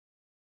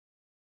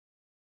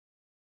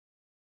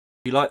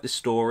If you like this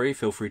story,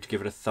 feel free to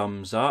give it a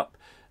thumbs up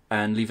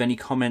and leave any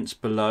comments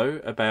below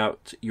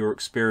about your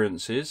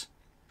experiences.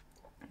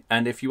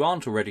 And if you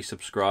aren't already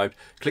subscribed,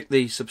 click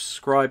the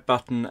subscribe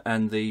button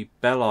and the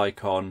bell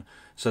icon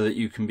so that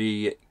you can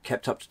be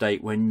kept up to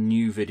date when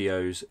new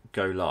videos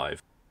go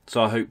live.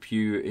 So I hope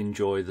you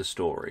enjoy the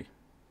story.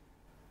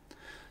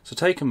 So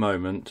take a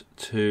moment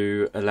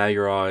to allow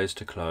your eyes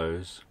to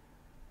close.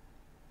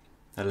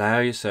 Allow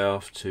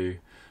yourself to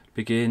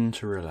begin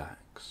to relax.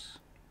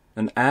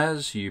 And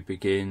as you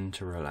begin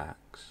to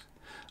relax,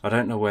 I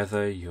don't know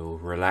whether you'll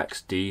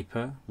relax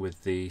deeper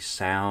with the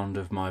sound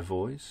of my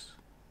voice,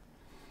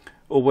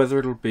 or whether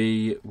it'll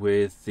be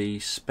with the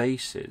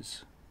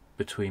spaces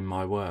between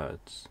my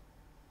words.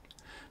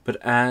 But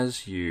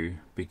as you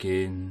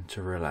begin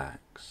to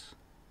relax,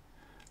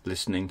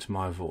 listening to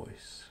my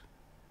voice,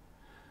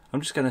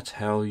 I'm just going to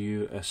tell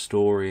you a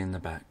story in the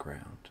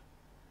background.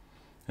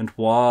 And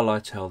while I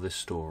tell this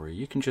story,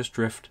 you can just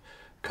drift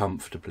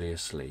comfortably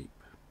asleep.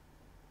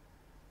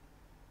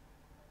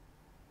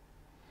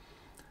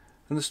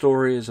 And the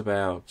story is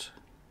about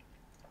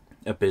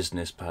a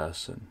business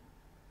person.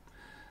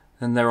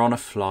 And they're on a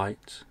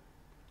flight,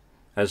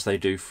 as they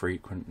do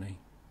frequently.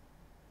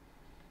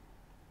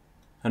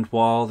 And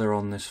while they're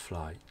on this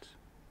flight,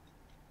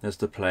 as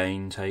the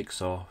plane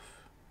takes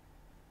off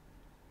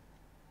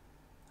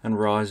and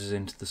rises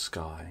into the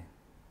sky,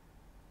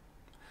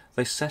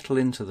 they settle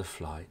into the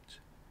flight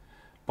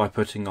by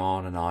putting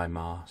on an eye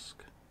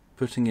mask,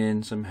 putting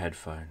in some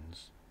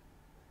headphones,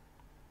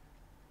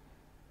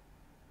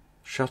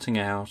 shutting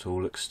out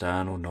all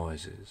external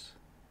noises,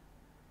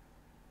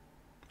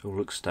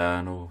 all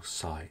external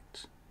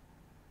sight.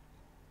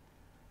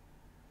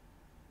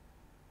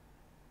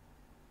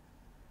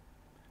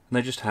 And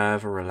they just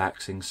have a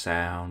relaxing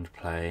sound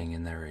playing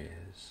in their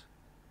ears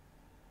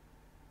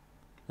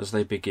as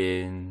they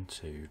begin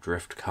to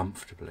drift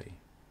comfortably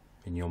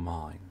in your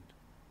mind.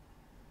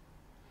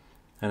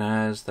 And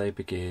as they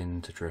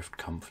begin to drift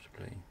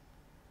comfortably,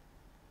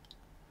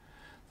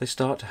 they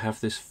start to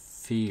have this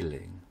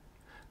feeling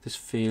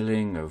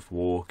of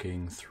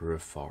walking through a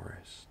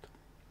forest.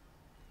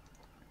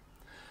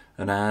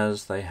 And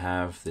as they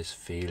have this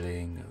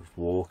feeling of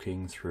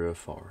walking through a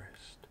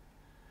forest,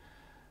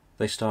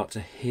 they start to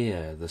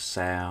hear the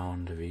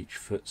sound of each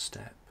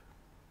footstep.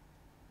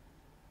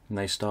 And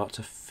they start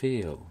to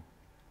feel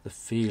the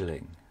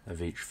feeling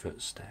of each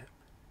footstep.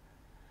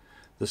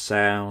 The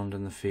sound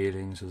and the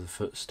feelings of the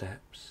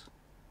footsteps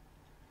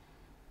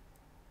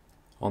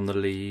on the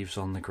leaves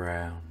on the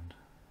ground,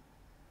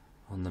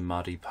 on the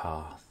muddy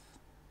path.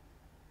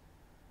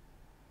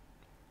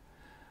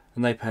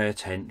 And they pay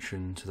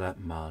attention to that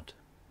mud.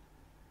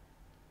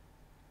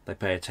 They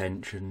pay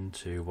attention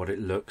to what it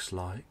looks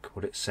like,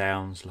 what it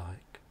sounds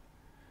like,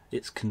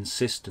 its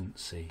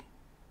consistency.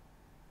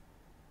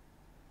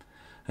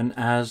 And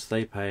as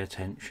they pay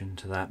attention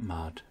to that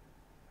mud,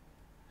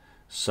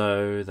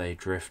 so they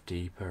drift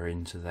deeper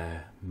into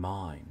their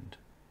mind.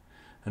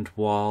 And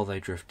while they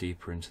drift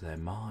deeper into their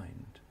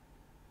mind,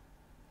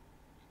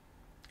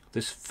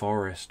 this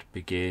forest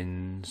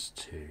begins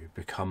to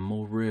become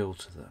more real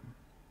to them.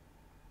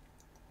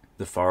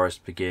 The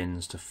forest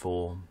begins to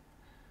form.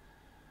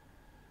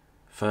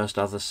 First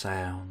other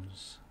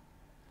sounds,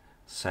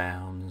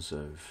 sounds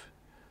of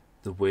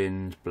the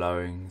wind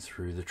blowing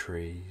through the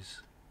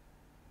trees,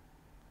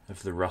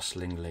 of the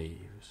rustling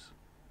leaves,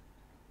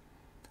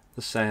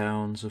 the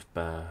sounds of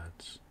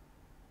birds,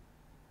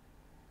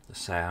 the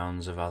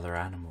sounds of other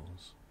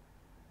animals,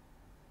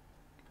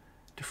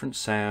 different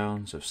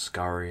sounds of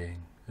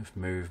scurrying, of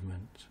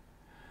movement,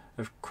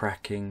 of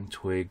cracking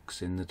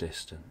twigs in the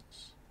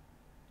distance.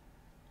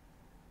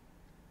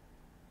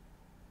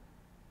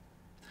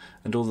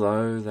 And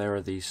although there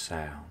are these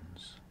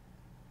sounds,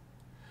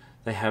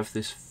 they have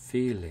this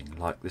feeling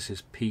like this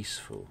is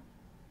peaceful.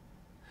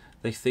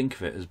 They think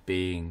of it as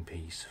being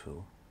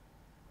peaceful,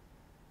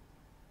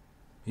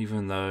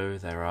 even though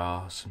there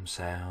are some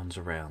sounds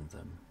around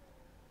them.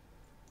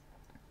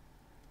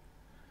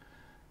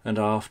 And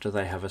after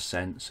they have a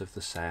sense of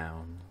the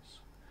sounds,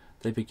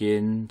 they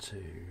begin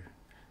to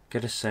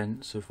get a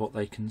sense of what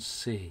they can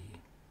see.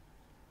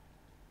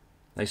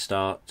 They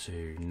start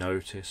to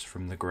notice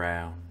from the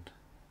ground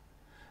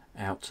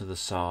out to the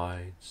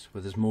sides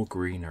where there's more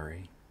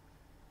greenery.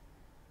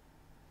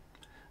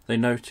 They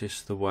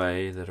notice the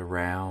way that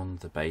around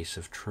the base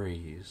of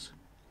trees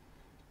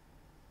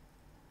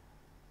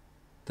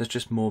there's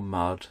just more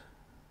mud,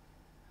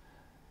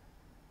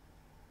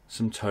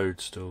 some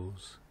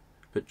toadstools,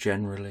 but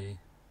generally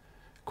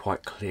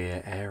quite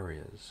clear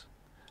areas.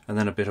 And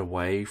then a bit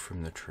away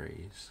from the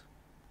trees,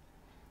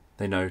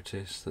 they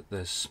notice that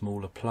there's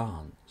smaller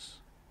plants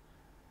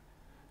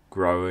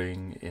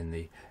growing in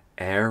the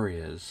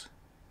areas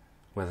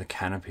where the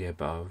canopy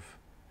above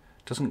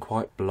doesn't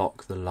quite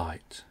block the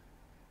light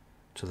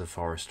to the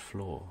forest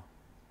floor.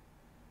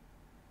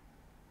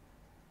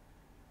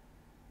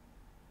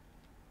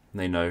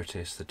 They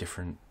notice the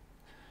different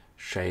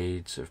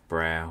shades of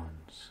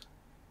browns,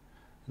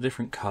 the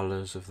different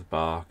colours of the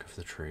bark of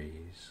the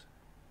trees.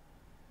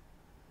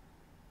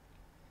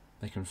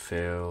 They can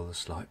feel the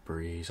slight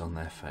breeze on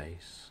their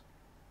face.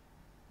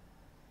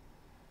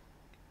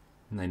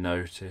 And they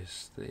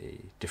notice the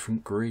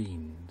different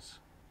greens.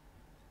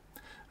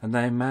 And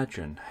they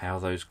imagine how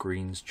those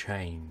greens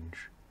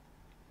change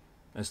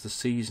as the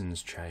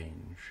seasons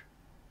change.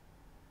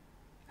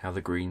 How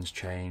the greens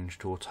change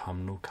to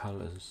autumnal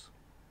colours.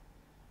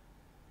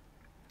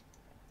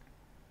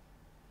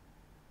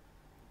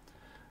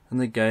 And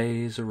they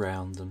gaze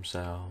around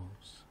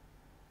themselves,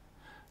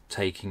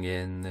 taking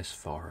in this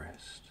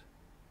forest.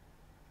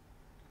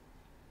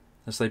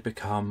 As they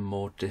become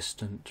more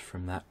distant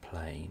from that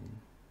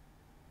plain,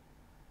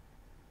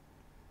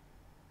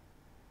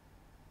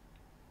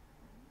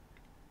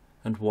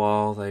 and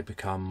while they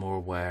become more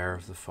aware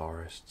of the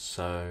forest,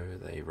 so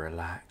they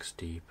relax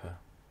deeper,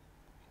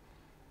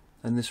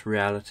 and this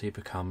reality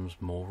becomes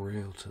more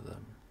real to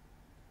them.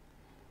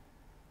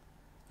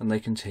 And they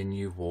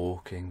continue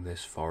walking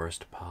this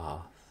forest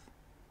path.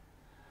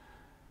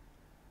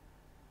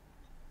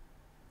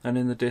 And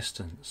in the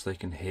distance they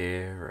can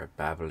hear a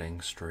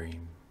babbling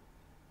stream.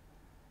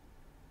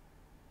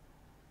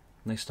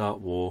 And they start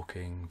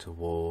walking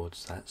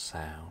towards that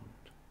sound.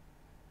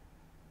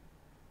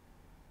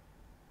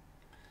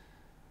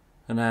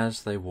 And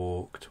as they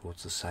walk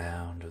towards the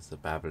sound of the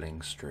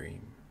babbling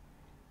stream,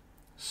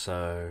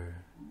 so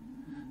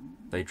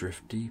they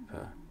drift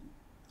deeper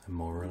and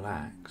more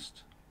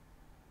relaxed.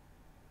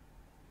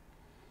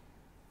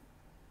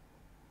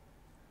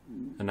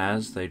 And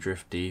as they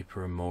drift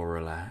deeper and more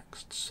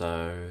relaxed,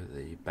 so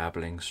the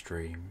babbling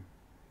stream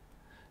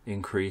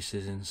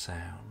increases in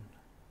sound.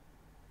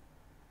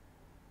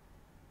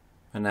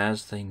 And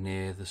as they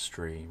near the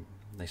stream,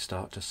 they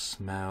start to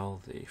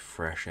smell the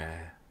fresh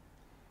air.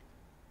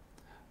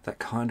 That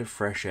kind of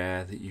fresh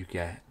air that you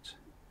get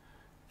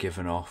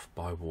given off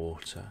by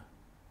water.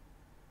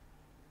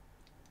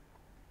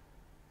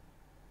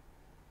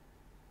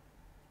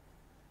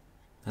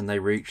 And they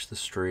reach the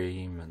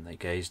stream and they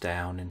gaze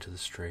down into the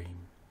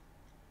stream.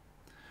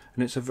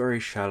 And it's a very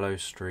shallow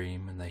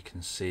stream, and they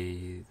can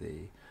see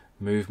the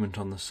movement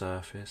on the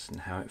surface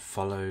and how it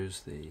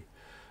follows the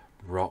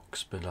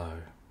rocks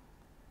below.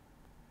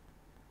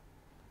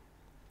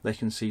 They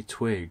can see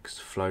twigs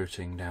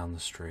floating down the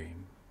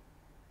stream.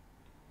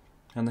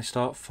 And they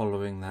start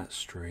following that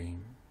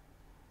stream,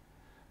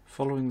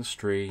 following the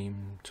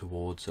stream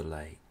towards a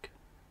lake.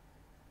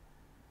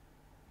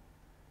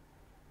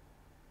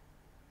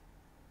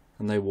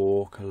 And they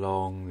walk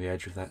along the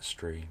edge of that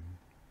stream,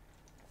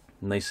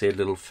 and they see a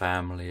little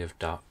family of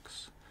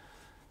ducks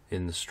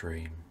in the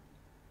stream.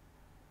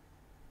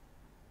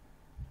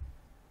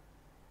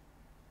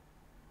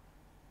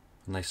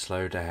 And they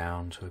slow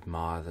down to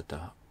admire the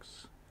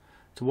ducks,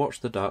 to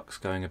watch the ducks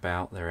going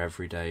about their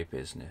everyday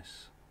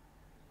business.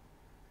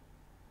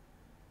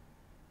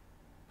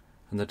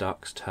 And the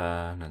ducks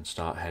turn and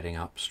start heading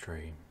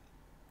upstream.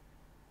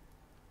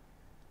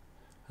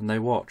 And they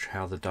watch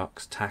how the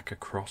ducks tack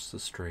across the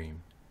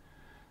stream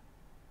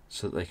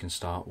so that they can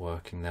start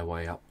working their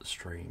way up the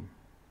stream.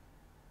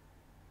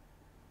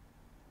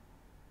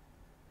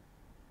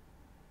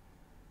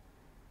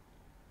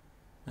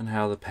 And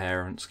how the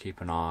parents keep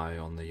an eye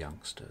on the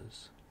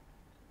youngsters.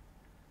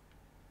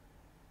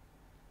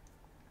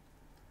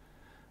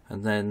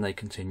 And then they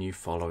continue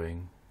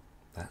following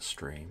that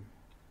stream.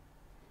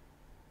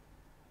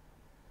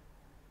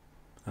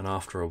 And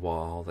after a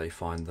while they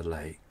find the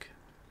lake,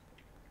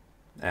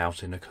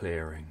 out in a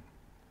clearing.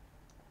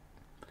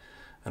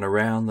 And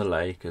around the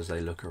lake, as they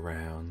look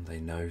around, they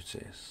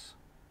notice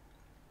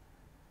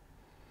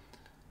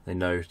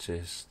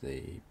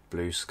the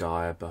blue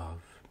sky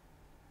above.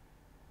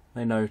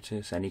 They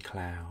notice any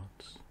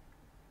clouds.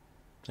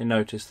 They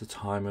notice the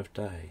time of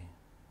day.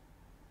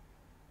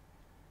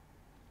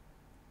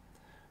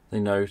 They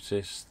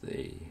notice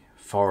the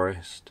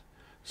forest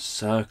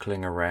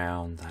circling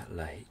around that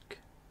lake.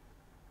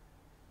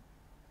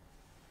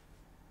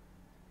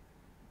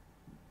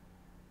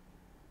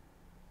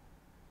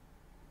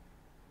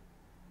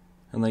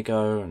 And they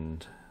go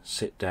and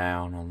sit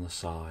down on the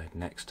side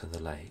next to the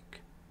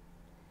lake,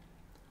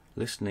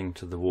 listening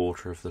to the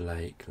water of the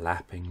lake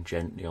lapping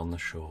gently on the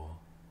shore,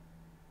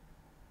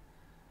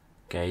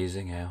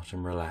 gazing out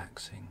and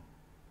relaxing,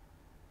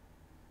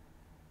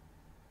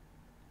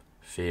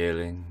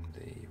 feeling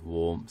the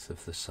warmth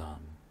of the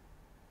sun,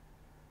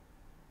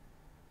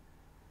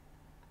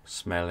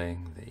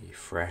 smelling the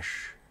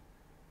fresh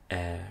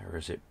air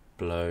as it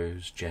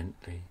blows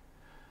gently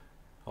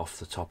off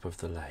the top of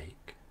the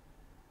lake,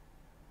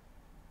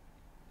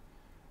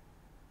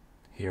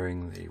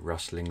 hearing the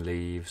rustling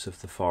leaves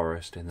of the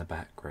forest in the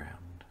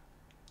background,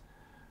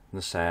 and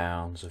the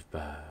sounds of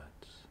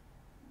birds,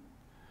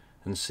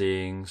 and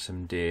seeing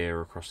some deer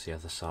across the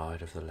other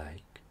side of the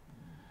lake,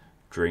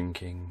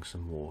 drinking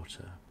some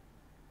water,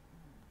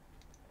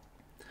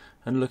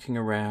 and looking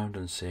around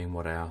and seeing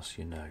what else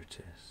you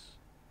notice.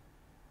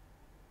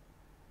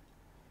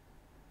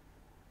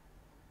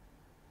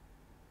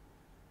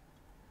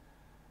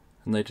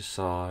 And they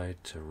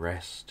decide to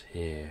rest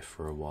here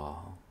for a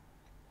while.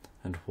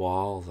 And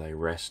while they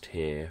rest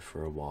here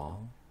for a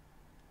while,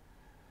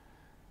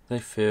 They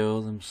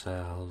feel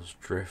themselves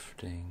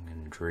drifting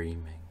and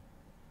dreaming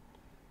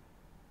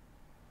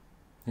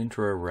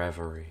into a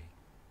reverie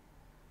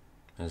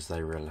as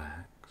they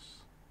relax.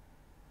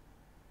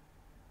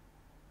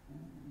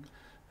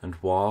 And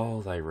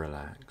while they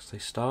relax, they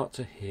start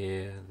to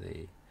hear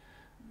the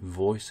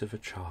voice of a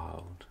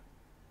child.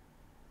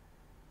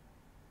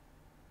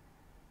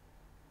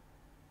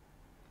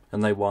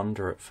 And they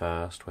wonder at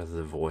first whether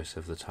the voice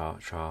of the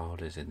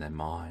child is in their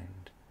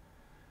mind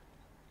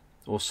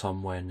or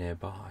somewhere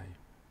nearby.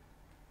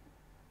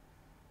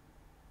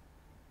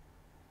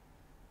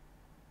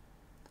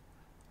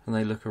 And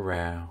they look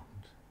around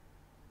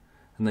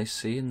and they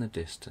see in the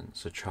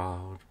distance a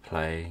child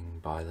playing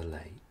by the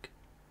lake.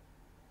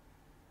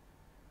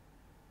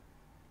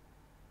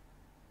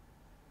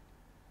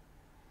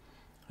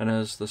 And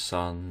as the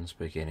sun's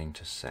beginning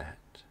to set,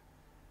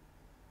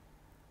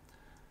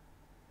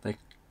 they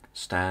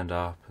stand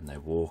up and they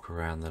walk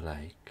around the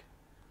lake.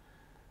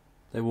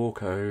 They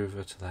walk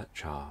over to that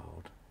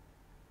child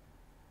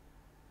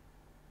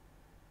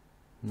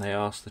and they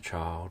ask the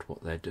child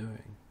what they're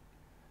doing.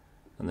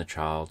 And the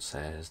child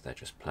says they're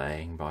just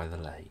playing by the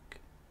lake.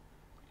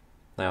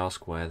 They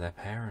ask where their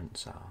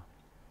parents are.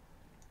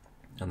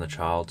 And the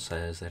child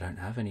says they don't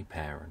have any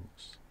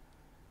parents.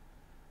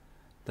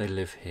 They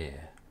live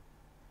here.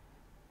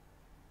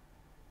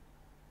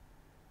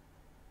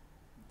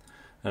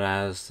 And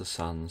as the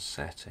sun's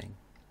setting,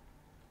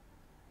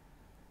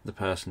 the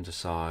person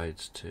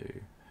decides to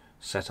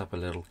set up a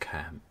little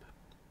camp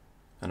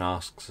and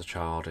asks the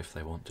child if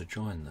they want to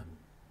join them.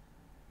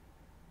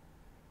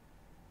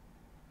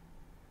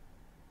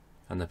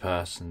 And the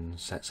person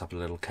sets up a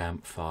little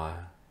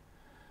campfire,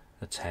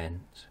 a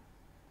tent,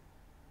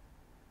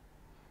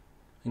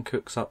 and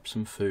cooks up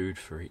some food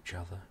for each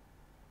other.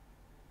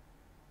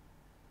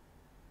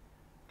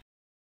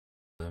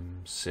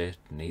 Them sit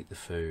and eat the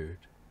food,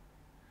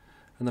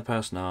 and the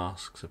person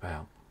asks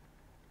about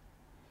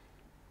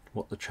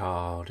what the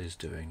child is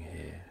doing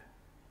here,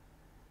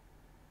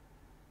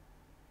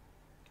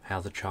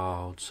 how the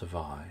child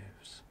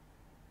survives.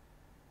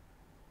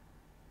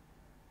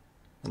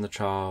 And the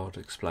child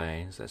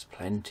explains there's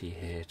plenty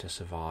here to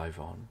survive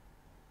on.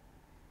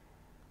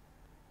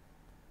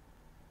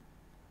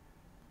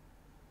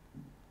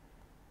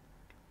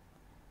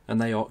 And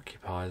they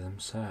occupy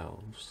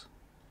themselves.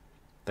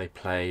 They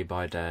play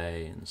by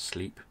day and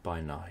sleep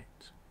by night.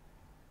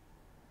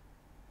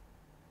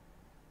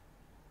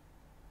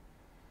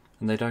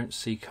 And they don't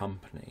see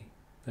company.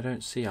 They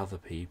don't see other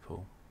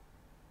people.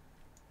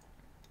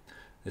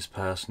 This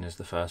person is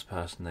the first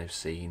person they've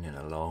seen in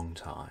a long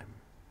time.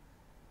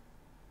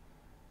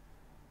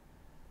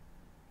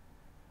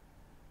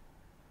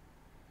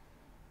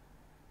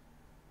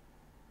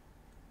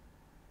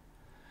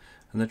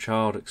 And the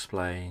child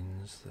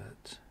explains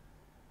that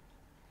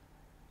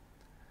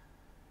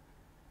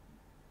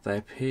they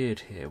appeared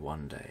here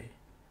one day.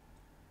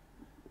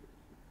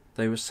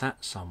 They were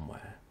sat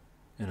somewhere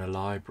in a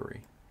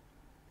library,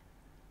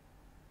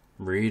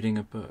 reading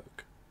a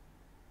book.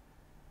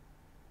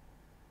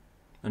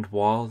 And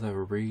while they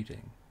were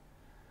reading,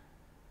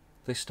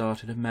 they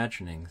started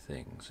imagining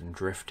things and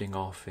drifting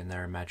off in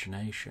their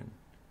imagination.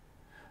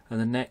 And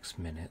the next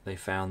minute they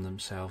found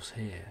themselves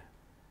here.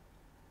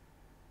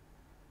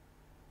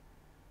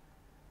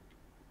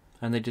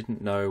 And they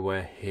didn't know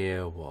where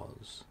here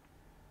was.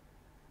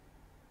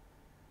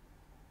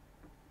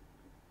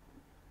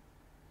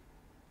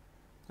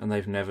 And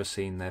they've never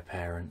seen their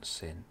parents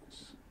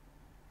since.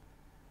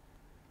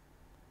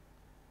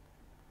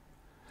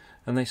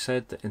 And they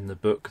said that in the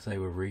book they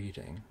were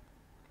reading,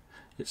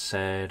 it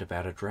said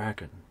about a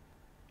dragon,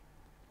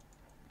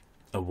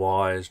 a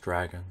wise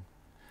dragon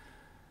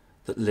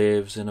that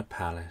lives in a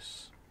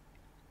palace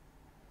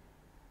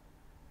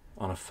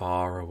on a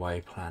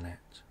faraway planet.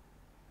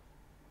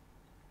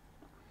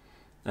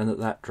 And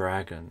that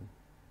dragon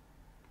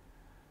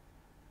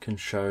can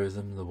show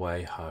them the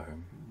way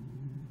home.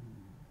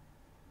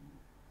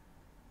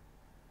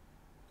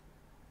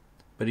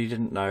 But he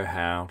didn't know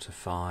how to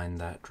find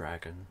that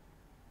dragon,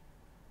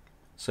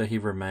 so he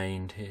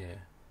remained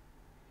here.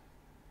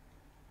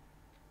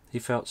 He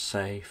felt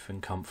safe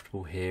and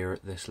comfortable here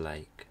at this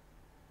lake.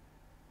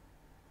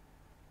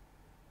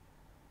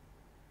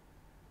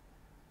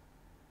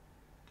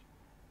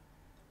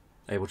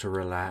 Able to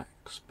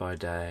relax by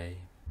day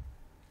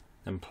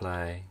and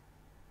play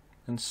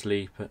and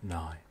sleep at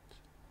night,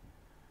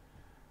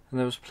 and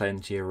there was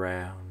plenty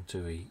around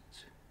to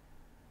eat,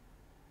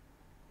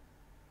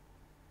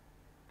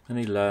 and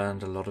he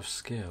learned a lot of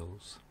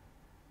skills.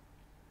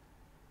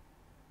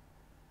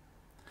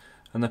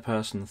 And the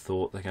person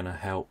thought they're going to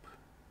help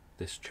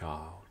this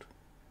child,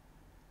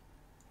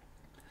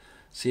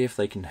 see if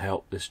they can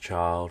help this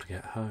child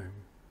get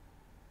home,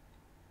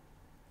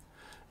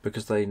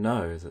 because they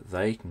know that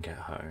they can get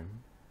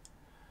home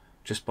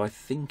just by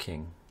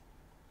thinking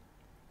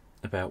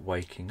about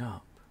waking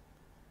up.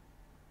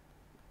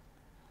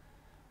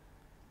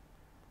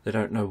 They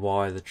don't know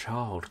why the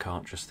child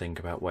can't just think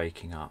about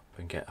waking up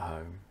and get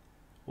home,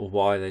 or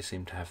why they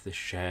seem to have this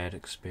shared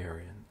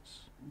experience.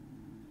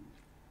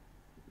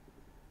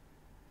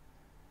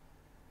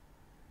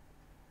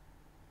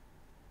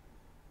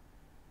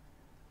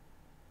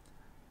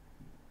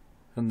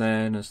 And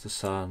then as the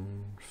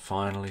sun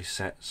finally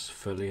sets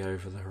fully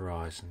over the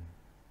horizon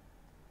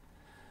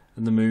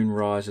and the moon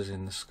rises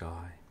in the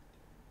sky,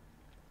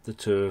 the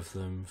two of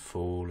them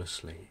fall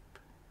asleep.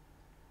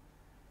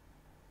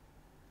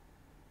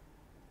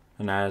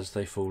 And as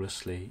they fall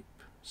asleep,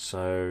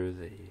 so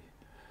the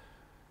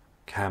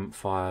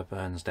campfire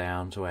burns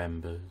down to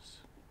embers,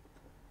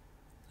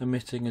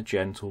 emitting a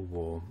gentle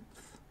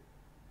warmth,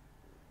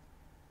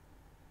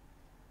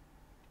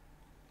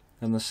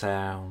 and the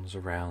sounds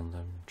around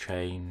them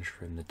change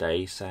from the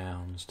day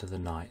sounds to the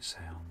night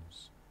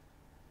sounds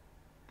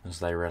as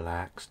they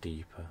relax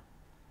deeper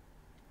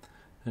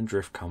and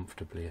drift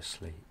comfortably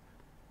asleep.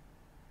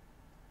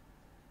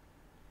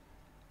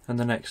 And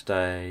the next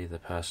day the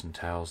person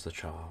tells the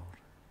child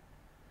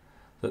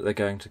that they're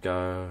going to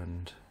go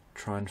and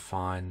try and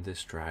find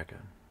this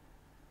dragon.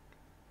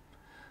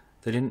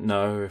 They didn't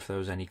know if there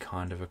was any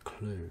kind of a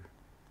clue,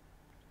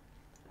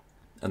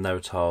 and they were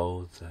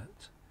told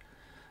that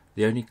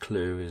the only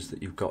clue is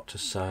that you've got to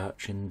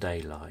search in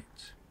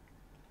daylight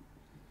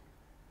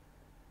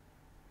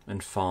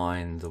and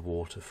find the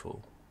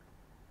waterfall.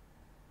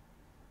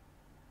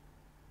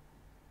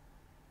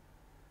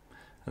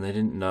 And they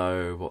didn't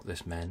know what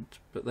this meant,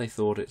 but they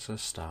thought it's a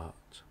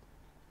start.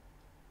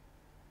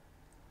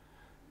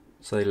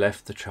 So they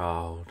left the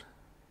child,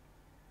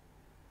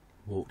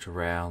 walked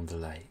around the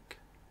lake,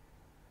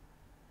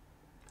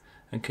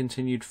 and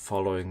continued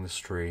following the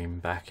stream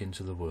back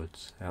into the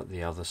woods out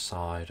the other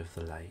side of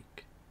the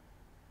lake.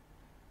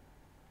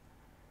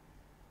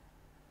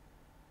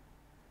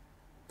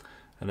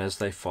 And as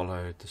they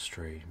followed the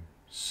stream,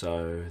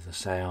 so the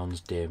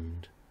sounds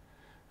dimmed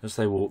as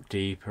they walked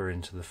deeper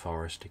into the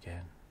forest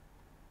again.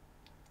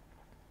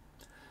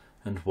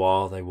 And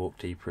while they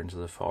walked deeper into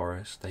the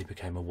forest, they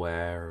became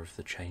aware of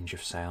the change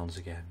of sounds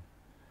again,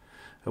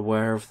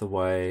 aware of the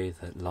way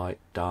that light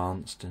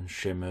danced and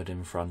shimmered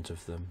in front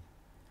of them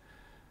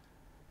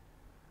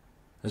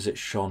as it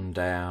shone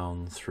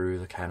down through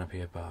the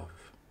canopy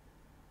above,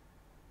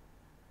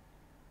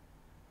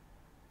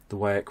 the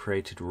way it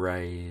created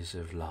rays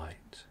of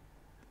light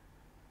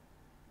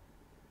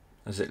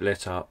as it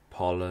lit up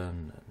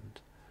pollen and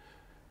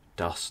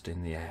dust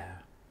in the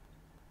air.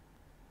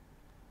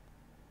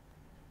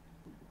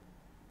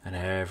 And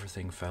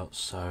everything felt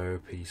so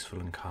peaceful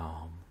and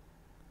calm.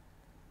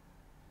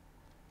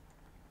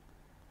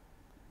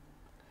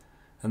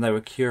 And they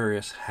were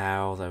curious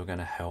how they were going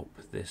to help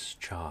this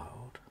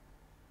child.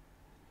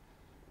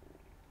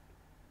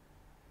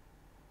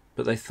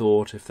 But they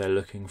thought if they're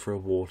looking for a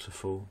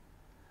waterfall,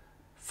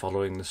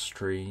 following the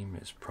stream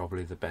is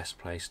probably the best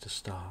place to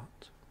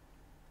start.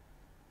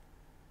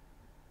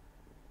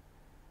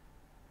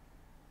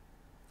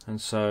 And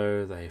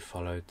so they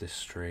followed this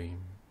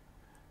stream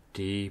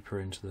deeper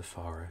into the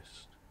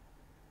forest,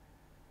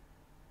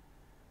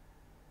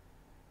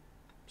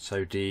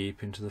 so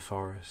deep into the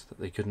forest that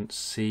they couldn't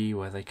see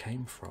where they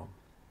came from,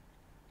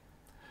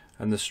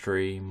 and the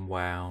stream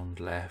wound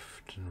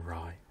left and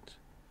right,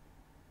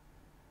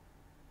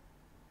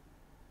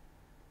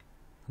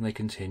 and they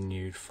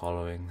continued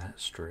following that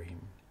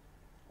stream.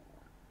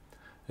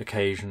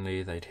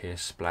 Occasionally they'd hear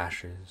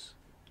splashes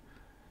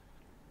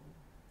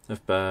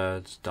of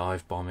birds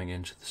dive bombing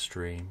into the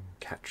stream,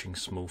 catching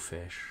small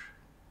fish.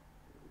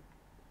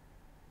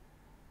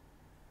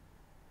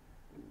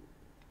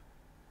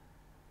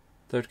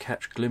 They would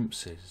catch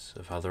glimpses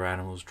of other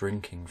animals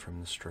drinking from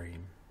the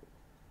stream,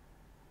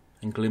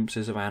 and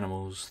glimpses of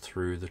animals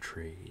through the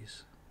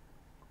trees.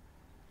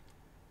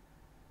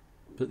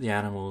 But the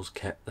animals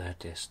kept their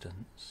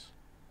distance.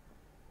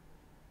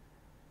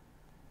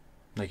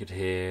 They could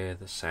hear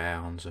the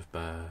sounds of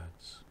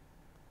birds,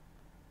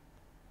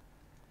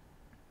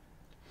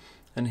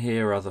 and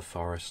hear other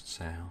forest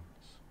sounds.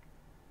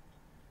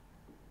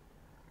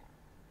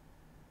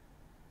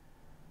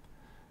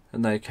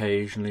 And they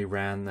occasionally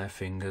ran their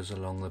fingers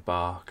along the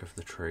bark of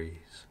the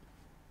trees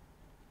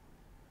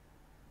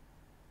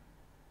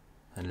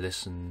and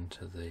listened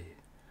to the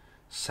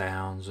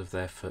sounds of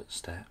their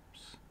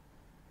footsteps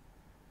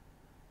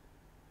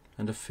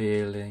and a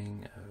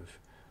feeling of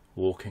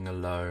walking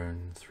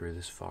alone through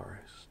this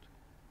forest,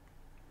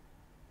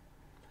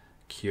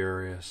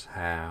 curious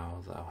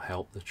how they'll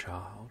help the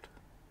child.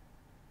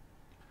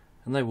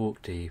 And they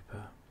walked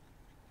deeper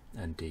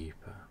and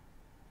deeper.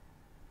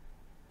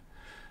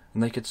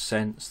 And they could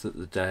sense that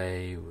the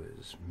day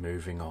was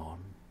moving on,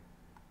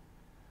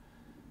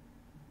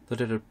 that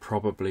it had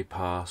probably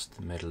passed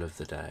the middle of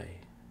the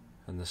day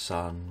and the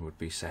sun would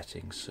be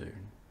setting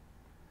soon.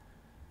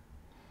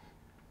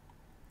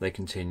 They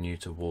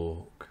continued to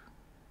walk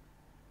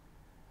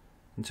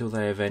until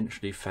they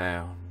eventually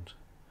found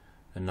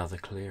another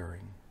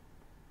clearing.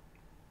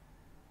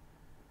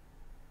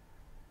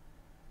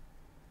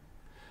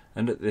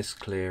 And at this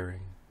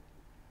clearing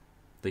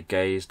they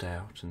gazed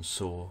out and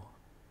saw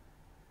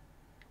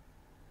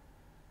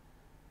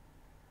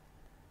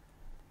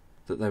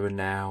that they were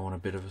now on a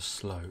bit of a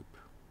slope,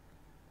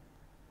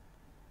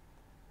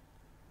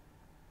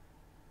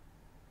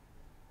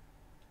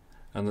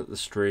 and that the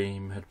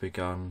stream had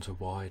begun to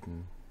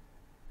widen,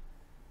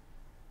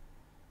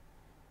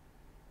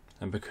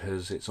 and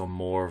because it's on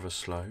more of a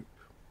slope,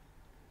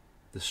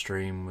 the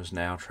stream was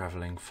now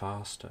travelling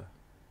faster.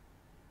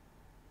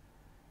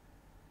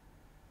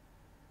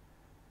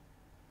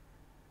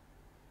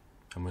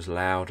 And was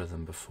louder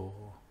than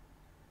before.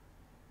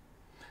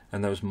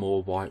 And there was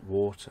more white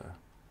water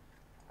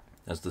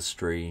as the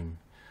stream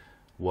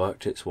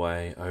worked its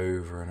way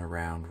over and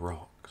around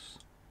rocks.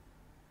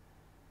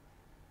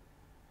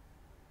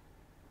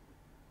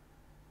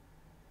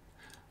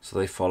 So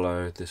they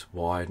followed this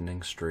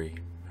widening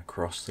stream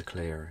across the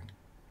clearing.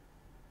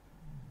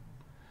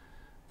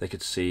 They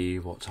could see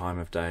what time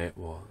of day it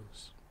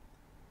was,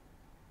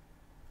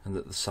 and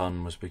that the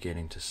sun was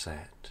beginning to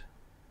set.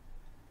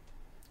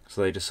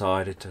 So they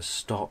decided to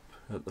stop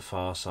at the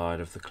far side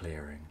of the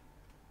clearing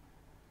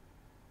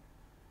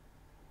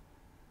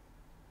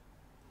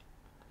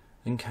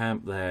and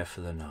camp there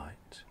for the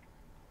night,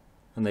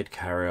 and they'd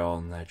carry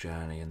on their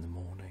journey in the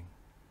morning.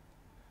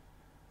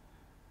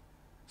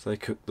 So they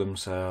cooked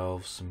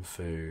themselves some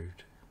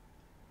food.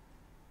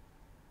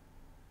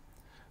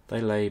 They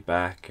lay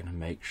back in a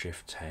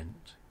makeshift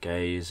tent,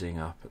 gazing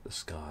up at the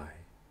sky,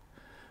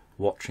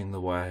 watching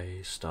the way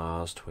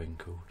stars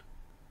twinkled,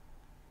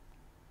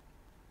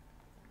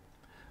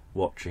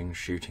 watching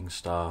shooting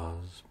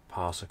stars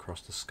pass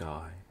across the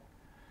sky,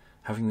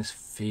 having this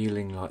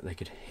feeling like they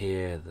could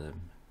hear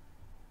them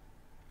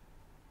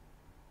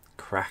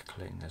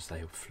crackling as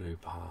they flew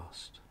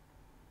past,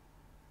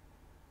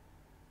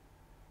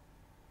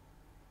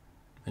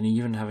 and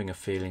even having a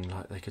feeling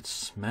like they could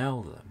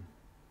smell them,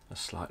 a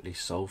slightly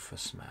sulphur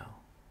smell.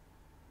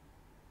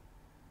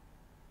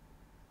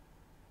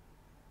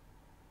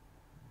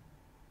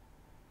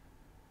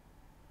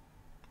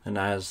 And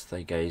as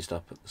they gazed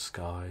up at the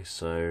sky,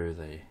 so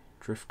they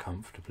drift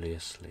comfortably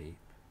asleep.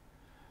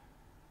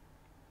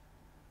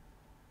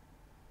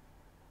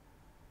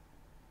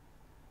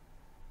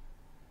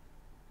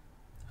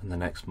 And the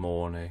next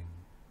morning,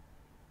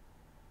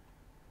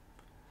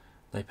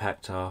 they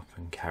packed up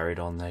and carried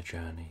on their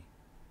journey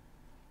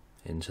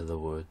into the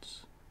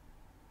woods.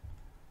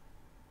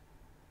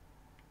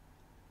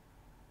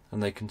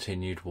 And they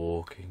continued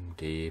walking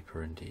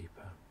deeper and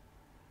deeper.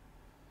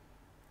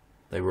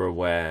 They were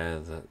aware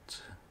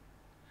that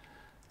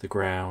the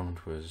ground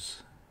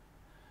was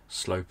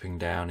sloping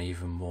down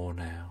even more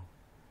now.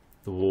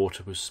 The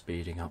water was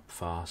speeding up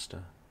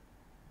faster.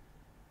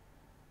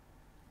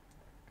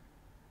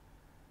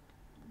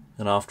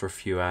 And after a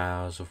few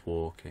hours of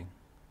walking,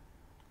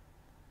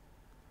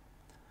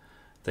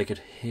 they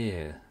could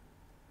hear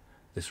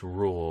this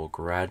roar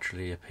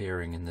gradually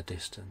appearing in the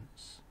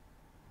distance.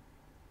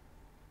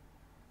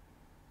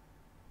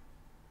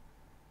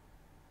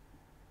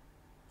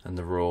 And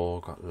the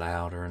roar got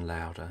louder and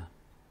louder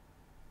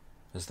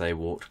as they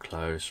walked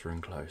closer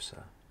and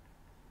closer,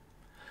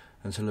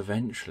 until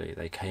eventually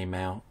they came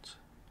out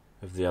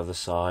of the other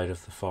side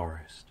of the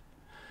forest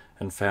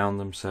and found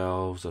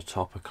themselves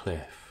atop a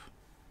cliff,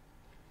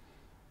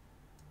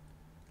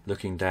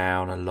 looking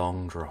down a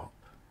long drop.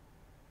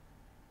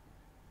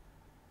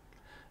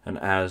 And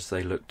as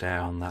they looked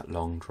down that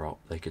long drop,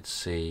 they could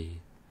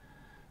see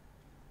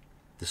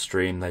the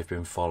stream they've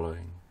been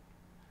following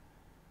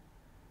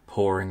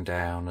pouring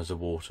down as a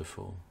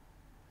waterfall,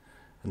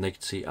 and they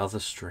could see other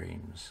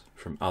streams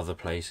from other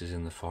places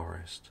in the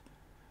forest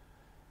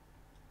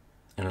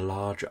in a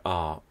large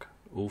arc,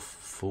 all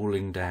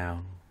falling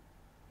down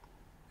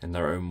in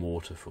their own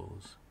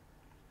waterfalls.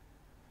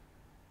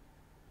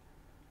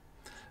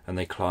 And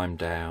they climbed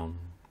down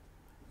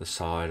the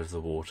side of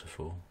the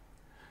waterfall.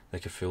 They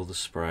could feel the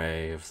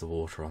spray of the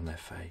water on their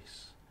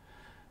face.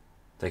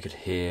 They could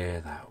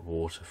hear that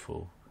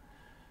waterfall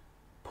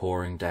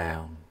pouring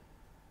down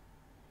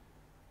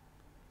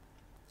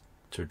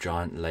to a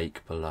giant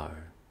lake below.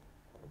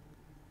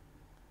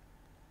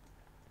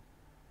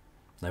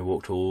 They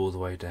walked all the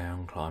way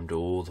down, climbed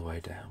all the way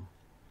down,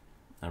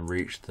 and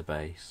reached the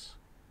base.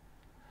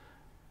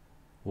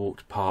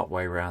 Walked part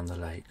way round the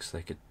lake so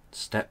they could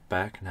step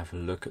back and have a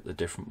look at the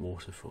different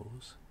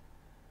waterfalls.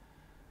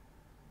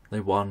 They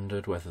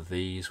wondered whether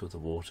these were the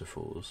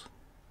waterfalls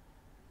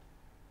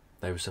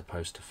they were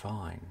supposed to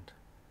find.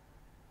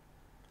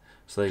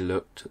 So they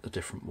looked at the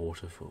different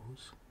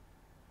waterfalls.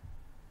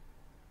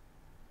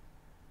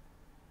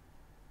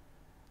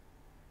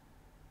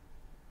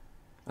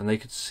 And they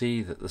could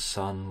see that the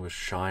sun was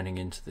shining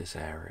into this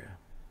area,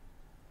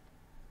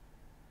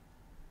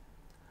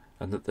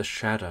 and that the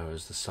shadow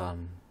as the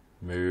sun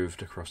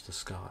moved across the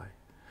sky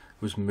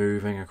was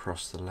moving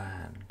across the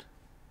land.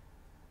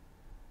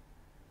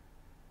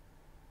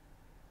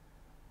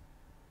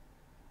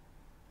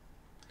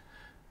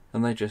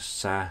 And they just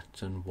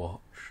sat and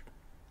watched,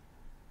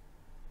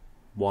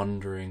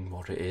 wondering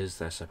what it is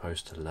they're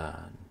supposed to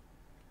learn.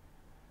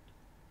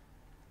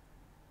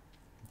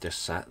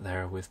 Just sat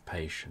there with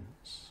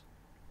patience,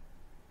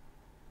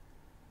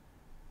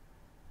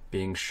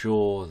 being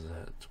sure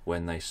that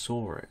when they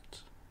saw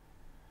it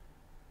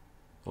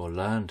or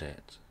learned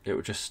it, it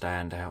would just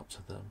stand out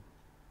to them.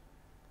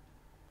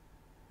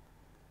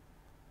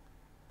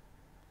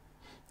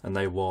 And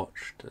they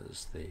watched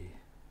as the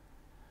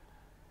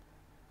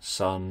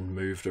sun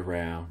moved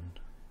around,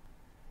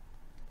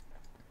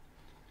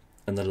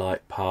 and the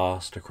light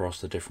passed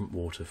across the different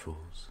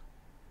waterfalls.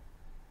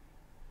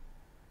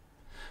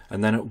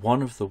 And then at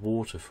one of the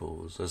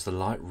waterfalls, as the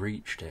light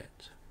reached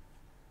it,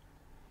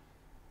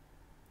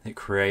 it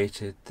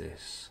created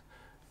this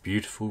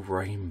beautiful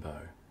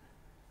rainbow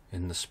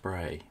in the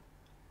spray.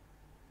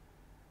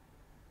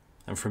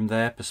 And from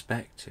their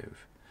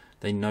perspective,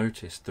 they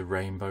noticed the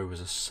rainbow was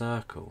a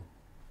circle.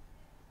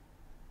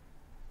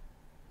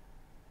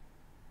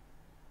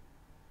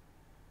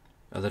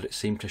 And that it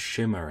seemed to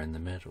shimmer in the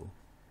middle.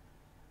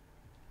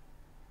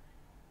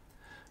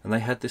 And they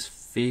had this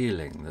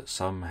feeling that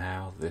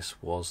somehow this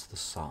was the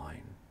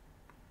sign.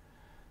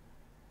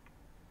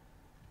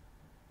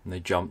 And they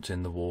jumped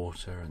in the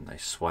water and they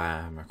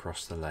swam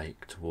across the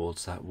lake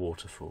towards that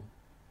waterfall.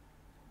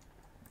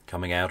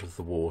 Coming out of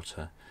the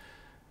water,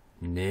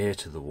 near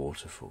to the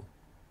waterfall.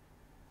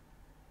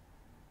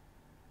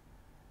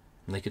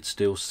 And they could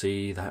still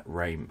see that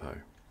rainbow.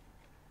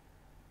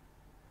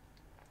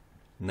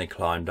 And they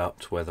climbed up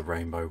to where the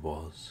rainbow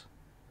was.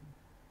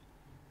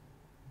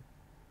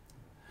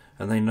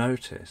 And they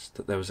noticed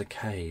that there was a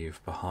cave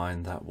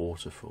behind that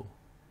waterfall.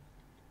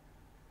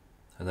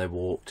 And they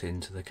walked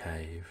into the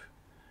cave,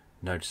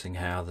 noticing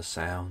how the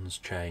sounds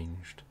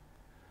changed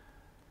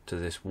to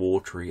this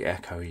watery,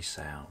 echoey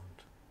sound,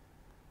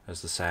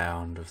 as the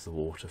sound of the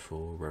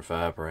waterfall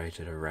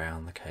reverberated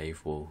around the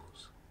cave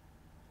walls.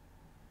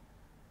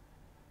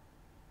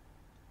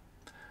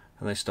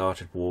 And they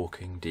started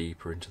walking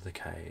deeper into the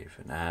cave,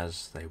 and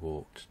as they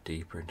walked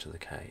deeper into the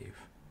cave,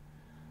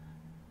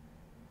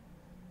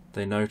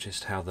 they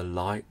noticed how the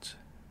light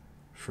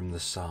from the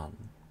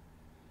sun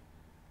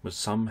was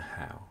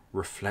somehow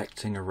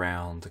reflecting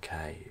around the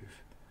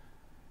cave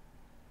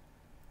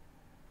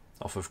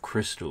off of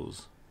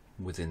crystals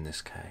within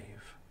this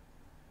cave,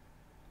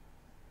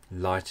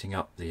 lighting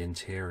up the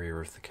interior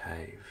of the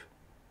cave.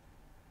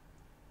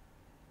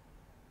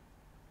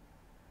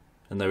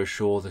 And they were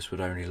sure this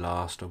would only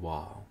last a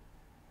while,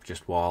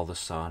 just while the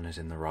sun is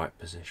in the right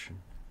position.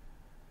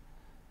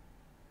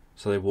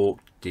 So they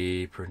walked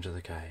deeper into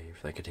the cave.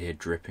 They could hear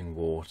dripping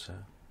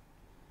water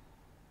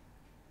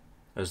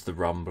as the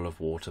rumble of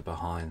water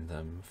behind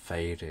them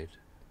faded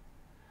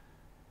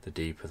the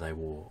deeper they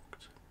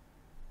walked.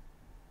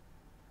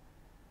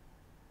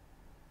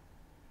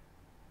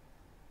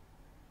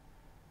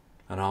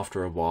 And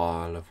after a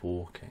while of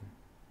walking,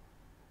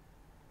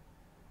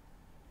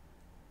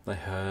 they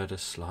heard a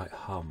slight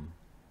hum.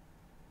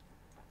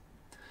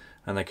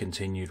 And they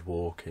continued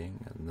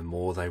walking, and the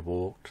more they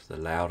walked, the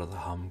louder the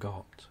hum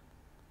got.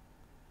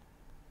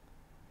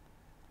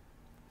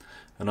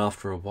 And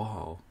after a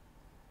while,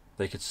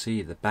 they could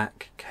see the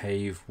back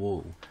cave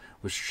wall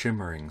was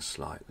shimmering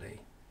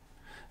slightly.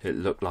 It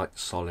looked like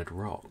solid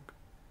rock,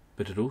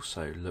 but it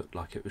also looked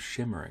like it was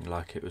shimmering,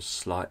 like it was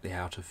slightly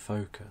out of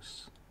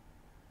focus.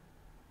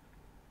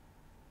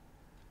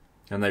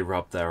 And they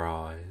rubbed their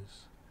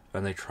eyes,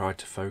 and they tried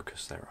to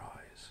focus their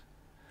eyes,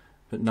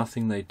 but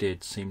nothing they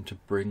did seemed to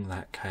bring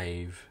that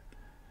cave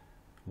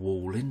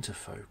wall into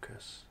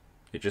focus.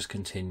 It just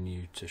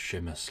continued to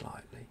shimmer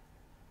slightly.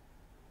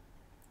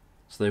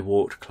 So they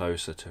walked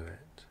closer to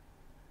it,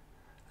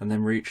 and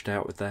then reached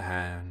out with their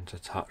hand to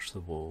touch the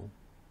wall,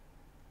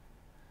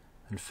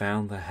 and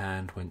found their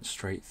hand went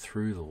straight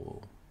through the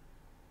wall.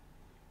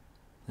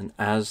 And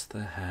as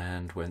their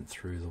hand went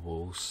through the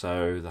wall,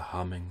 so the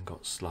humming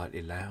got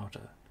slightly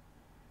louder.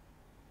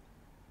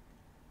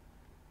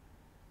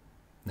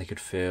 They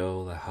could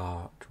feel their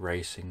heart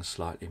racing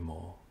slightly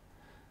more,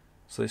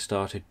 so they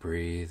started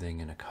breathing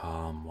in a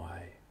calm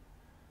way.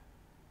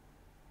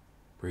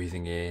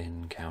 Breathing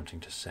in, counting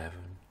to 7,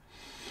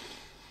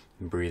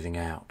 and breathing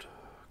out,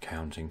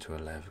 counting to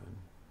 11,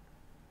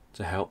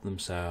 to help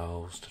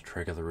themselves to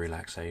trigger the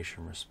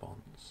relaxation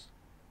response.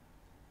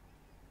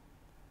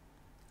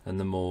 And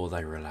the more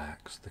they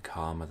relaxed, the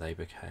calmer they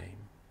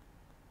became,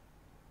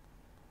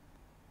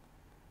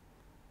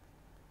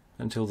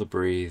 until the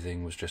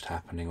breathing was just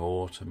happening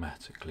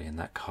automatically in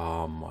that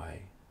calm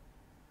way.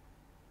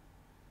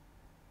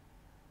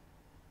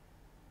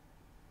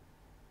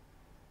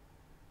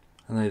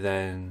 And they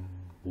then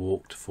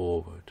walked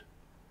forward,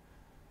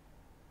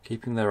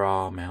 keeping their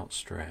arm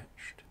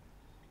outstretched,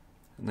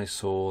 and they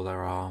saw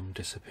their arm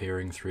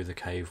disappearing through the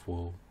cave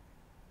wall.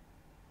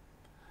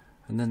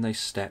 And then they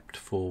stepped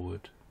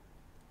forward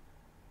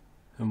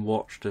and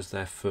watched as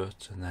their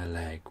foot and their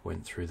leg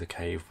went through the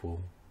cave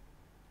wall.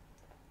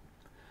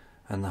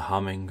 And the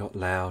humming got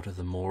louder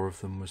the more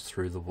of them was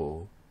through the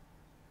wall.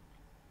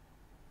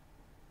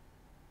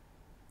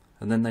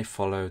 And then they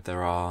followed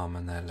their arm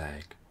and their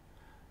leg,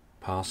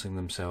 passing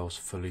themselves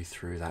fully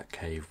through that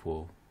cave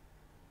wall.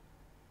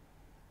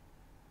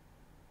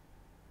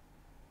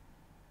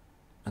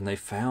 And they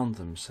found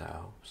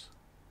themselves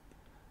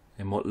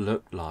in what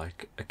looked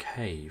like a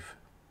cave,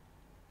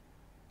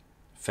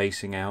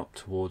 facing out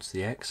towards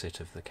the exit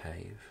of the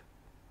cave.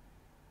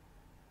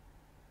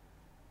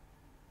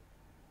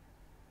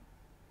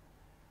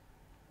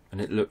 And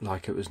it looked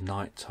like it was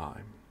night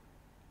time.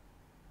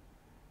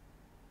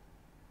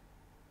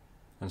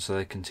 And so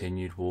they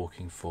continued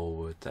walking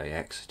forward. They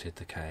exited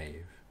the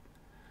cave.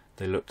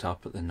 They looked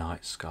up at the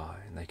night sky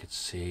and they could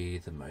see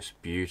the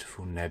most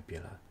beautiful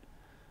nebula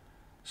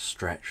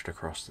stretched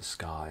across the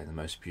sky, the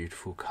most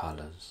beautiful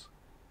colours,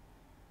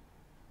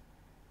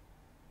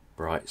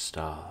 bright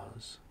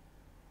stars,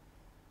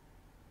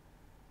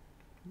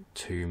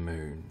 2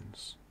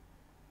 moons,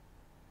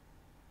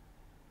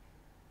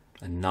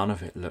 and none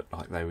of it looked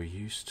like they were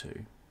used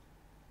to,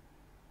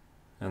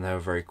 and they were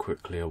very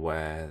quickly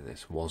aware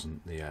this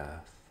wasn't the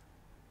Earth.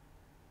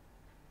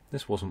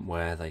 This wasn't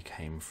where they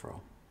came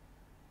from.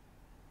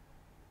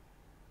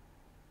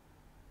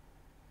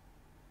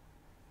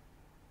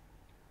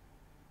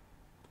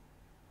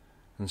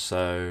 And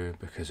so,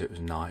 because it was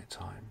night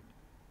time,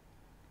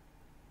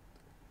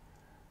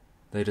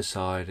 they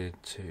decided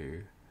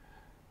to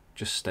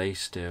just stay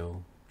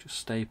still, just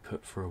stay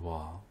put for a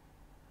while.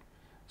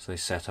 So they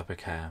set up a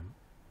camp,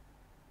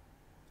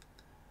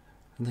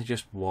 and they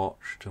just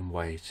watched and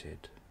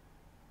waited,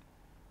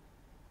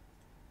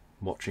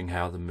 watching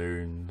how the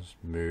moons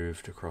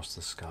moved across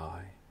the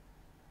sky,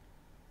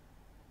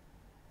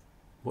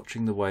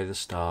 watching the way the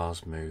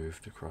stars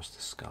moved across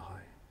the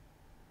sky.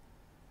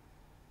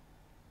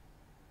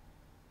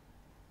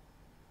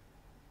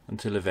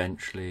 Until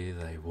eventually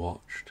they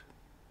watched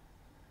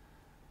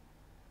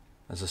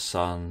as the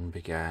sun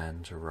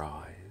began to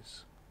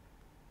rise.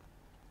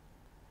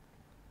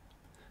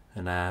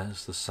 And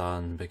as the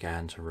sun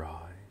began to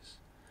rise,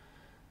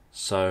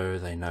 so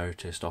they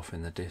noticed off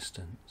in the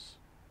distance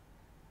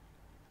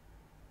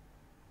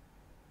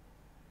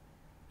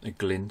a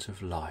glint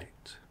of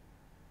light,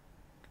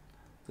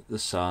 that the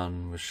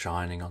sun was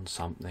shining on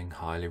something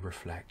highly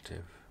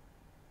reflective.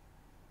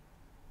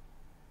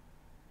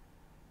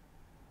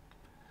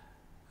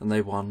 And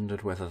they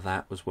wondered whether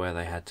that was where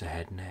they had to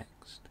head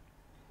next.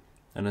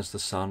 And as the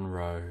sun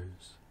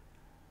rose,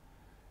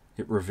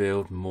 it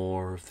revealed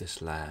more of this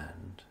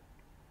land.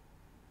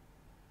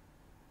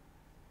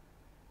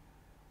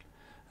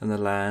 And the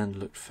land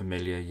looked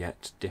familiar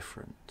yet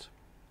different.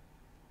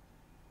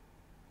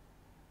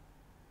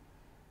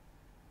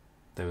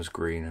 There was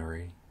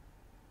greenery,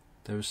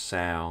 there was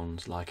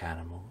sounds like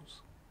animals.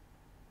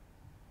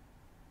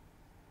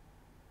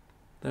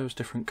 There was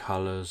different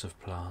colours of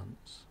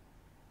plants.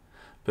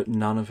 But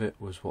none of it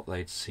was what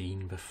they'd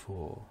seen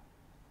before.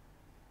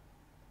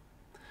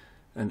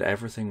 And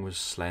everything was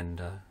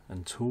slender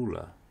and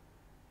taller.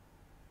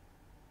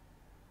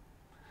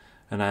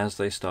 And as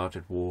they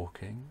started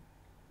walking,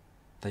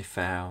 they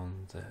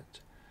found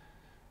that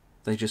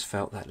they just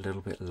felt that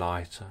little bit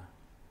lighter,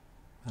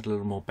 a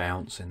little more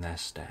bounce in their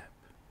step.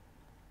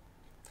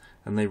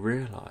 And they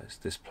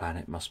realised this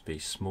planet must be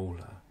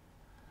smaller,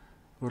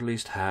 or at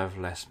least have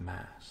less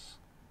mass.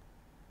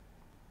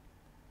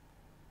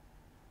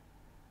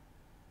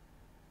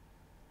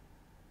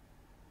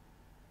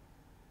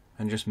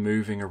 And just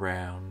moving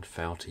around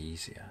felt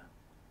easier.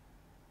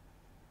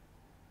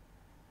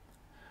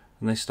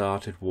 And they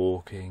started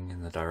walking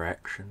in the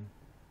direction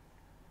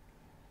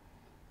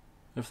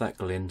of that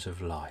glint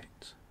of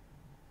light.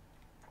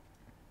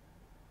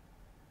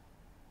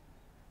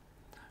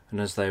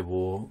 And as they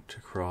walked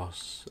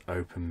across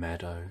open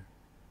meadow,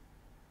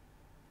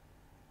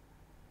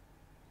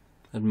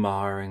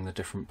 admiring the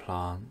different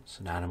plants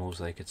and animals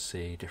they could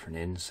see, different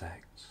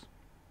insects,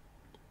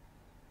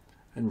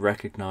 and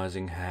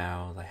recognizing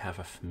how they have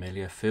a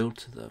familiar feel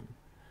to them,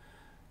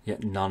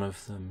 yet none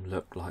of them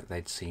looked like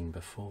they'd seen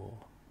before.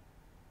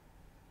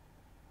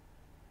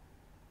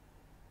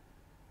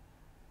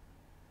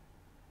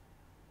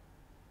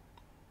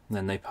 And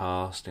then they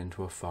passed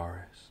into a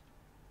forest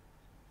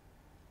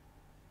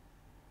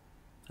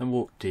and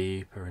walked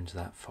deeper into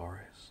that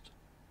forest,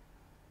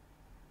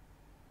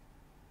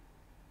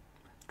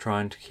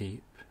 trying to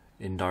keep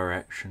in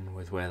direction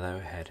with where they were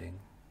heading.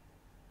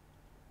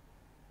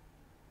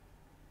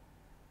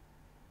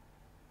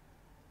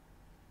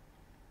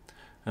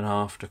 And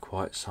after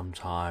quite some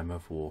time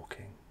of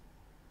walking,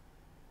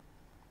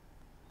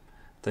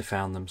 they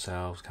found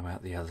themselves come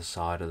out the other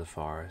side of the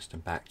forest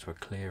and back to a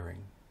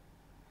clearing.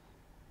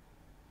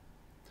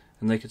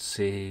 And they could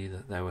see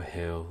that there were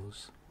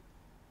hills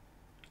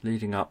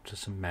leading up to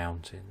some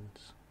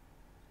mountains.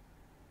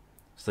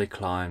 So they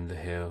climbed the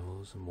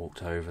hills and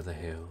walked over the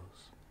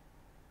hills.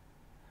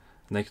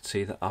 And they could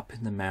see that up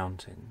in the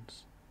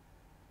mountains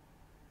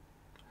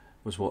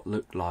was what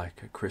looked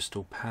like a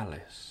crystal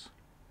palace.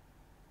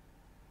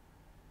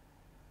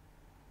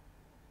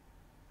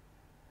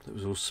 That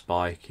was all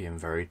spiky and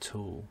very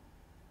tall.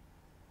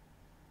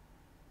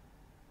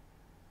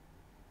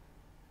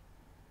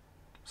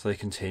 So they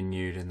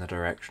continued in the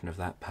direction of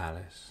that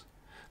palace.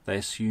 They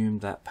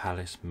assumed that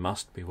palace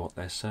must be what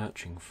they're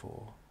searching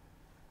for.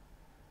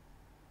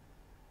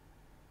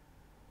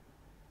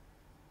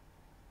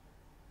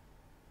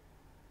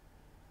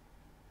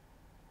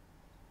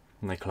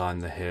 And they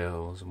climbed the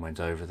hills and went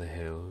over the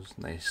hills,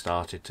 and they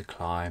started to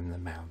climb the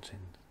mountain.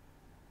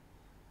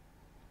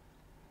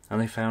 And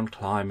they found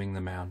climbing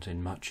the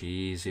mountain much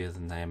easier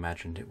than they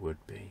imagined it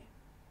would be.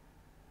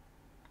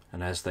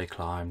 And as they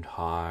climbed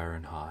higher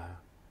and higher,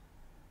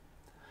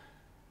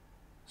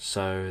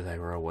 So they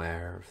were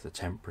aware of the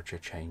temperature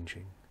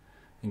changing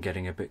and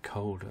getting a bit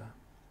colder.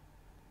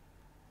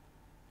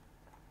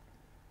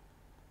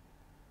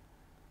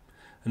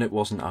 And it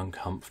wasn't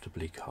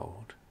uncomfortably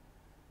cold,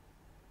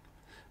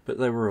 but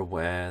they were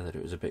aware that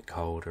it was a bit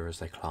colder as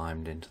they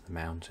climbed into the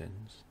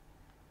mountains.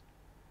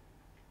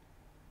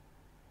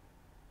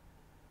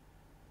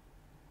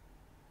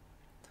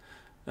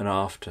 And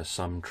after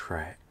some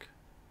trek,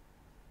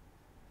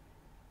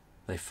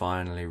 they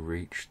finally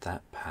reached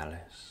that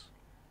palace.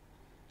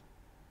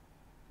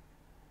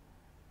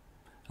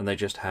 And they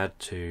just had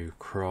to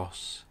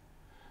cross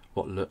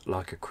what looked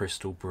like a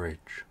crystal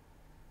bridge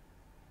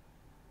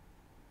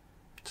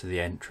to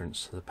the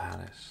entrance to the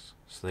palace.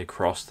 So they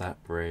crossed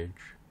that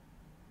bridge.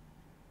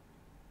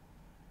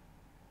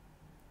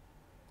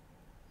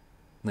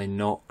 They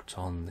knocked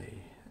on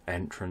the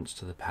entrance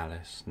to the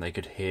palace, and they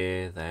could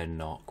hear their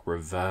knock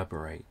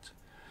reverberate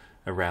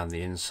around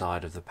the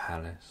inside of the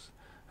palace,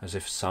 as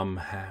if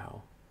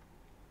somehow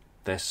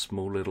their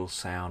small little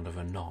sound of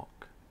a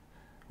knock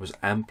was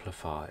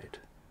amplified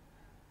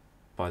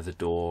by the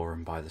door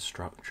and by the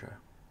structure.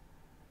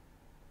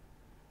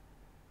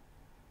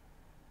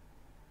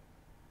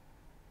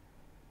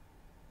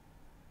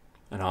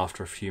 And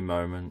after a few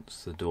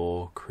moments, the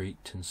door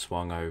creaked and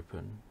swung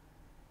open,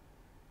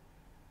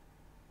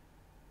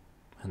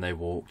 and they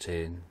walked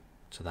in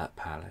to that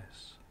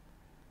palace.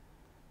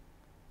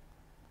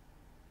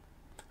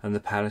 And the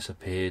palace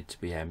appeared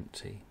to be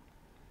empty,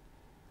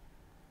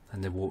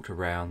 and they walked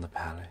around the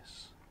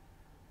palace,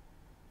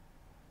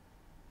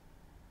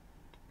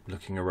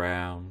 looking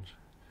around,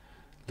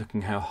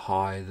 looking how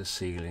high the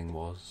ceiling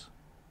was,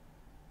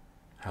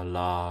 how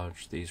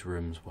large these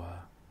rooms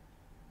were,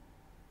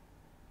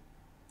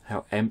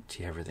 how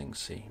empty everything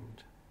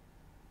seemed.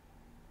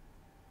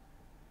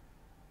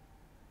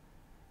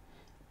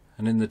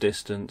 And in the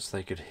distance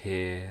they could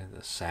hear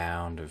the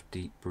sound of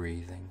deep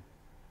breathing.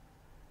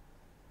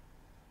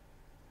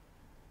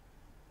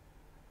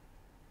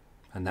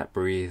 And that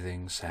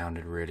breathing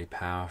sounded really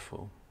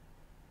powerful.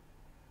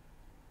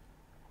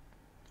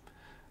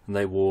 And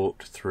they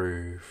walked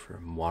through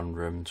from one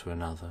room to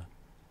another,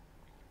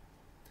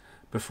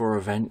 before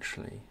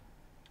eventually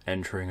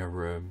entering a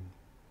room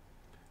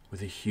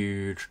with a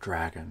huge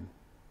dragon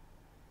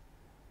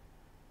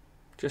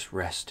just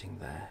resting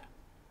there.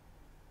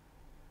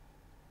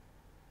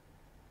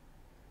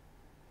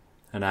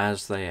 And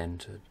as they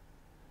entered,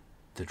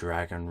 the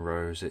dragon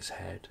rose its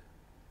head.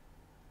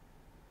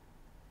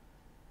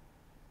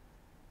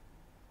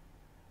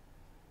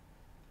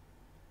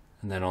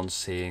 And then, on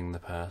seeing the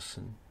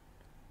person,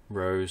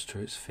 rose to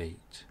its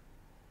feet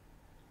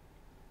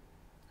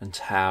and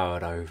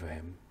towered over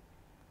him.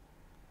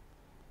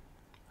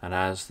 And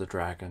as the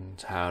dragon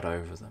towered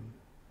over them,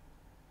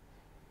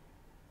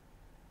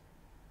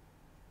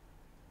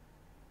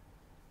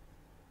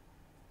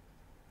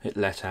 it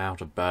let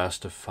out a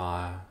burst of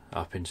fire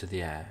up into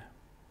the air,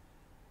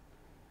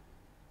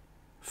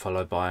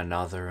 followed by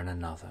another and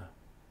another,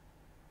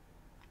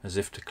 as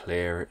if to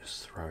clear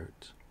its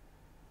throat,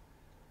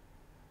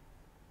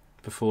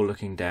 before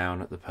looking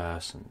down at the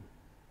person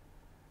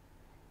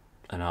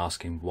and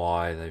asking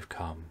why they've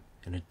come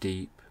in a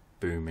deep,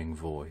 booming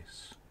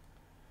voice,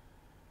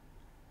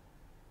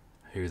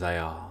 who they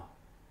are,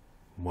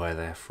 and where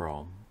they're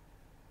from.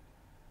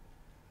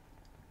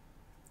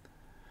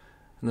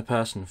 And the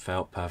person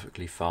felt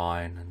perfectly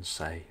fine and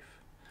safe,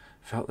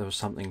 felt there was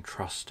something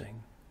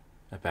trusting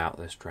about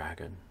this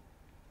dragon.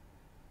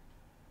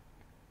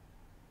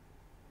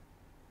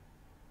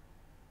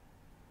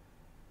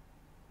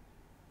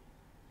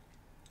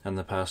 And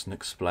the person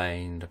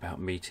explained about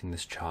meeting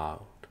this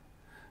child,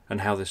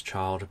 and how this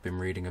child had been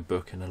reading a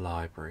book in a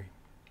library,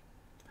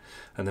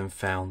 and then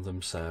found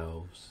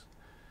themselves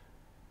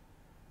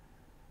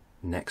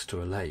next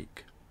to a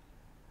lake,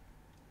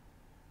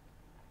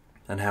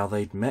 and how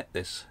they'd met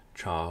this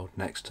child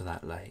next to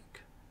that lake,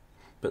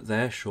 but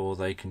they're sure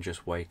they can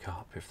just wake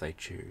up if they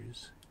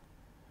choose.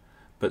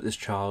 But this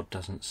child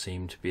doesn't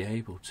seem to be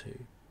able to,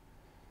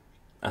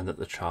 and that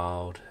the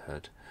child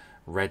had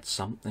read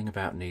something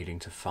about needing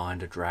to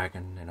find a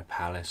dragon in a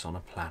palace on a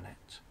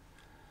planet,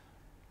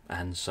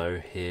 and so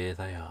here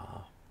they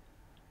are.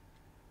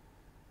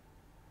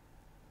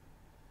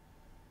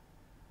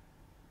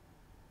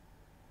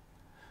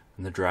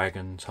 And the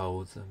dragon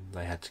told them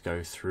they had to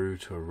go through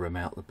to a room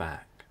out the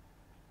back,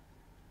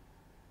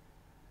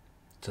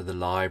 to the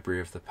library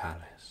of the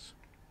palace,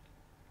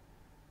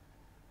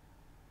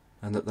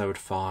 and that they would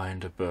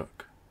find a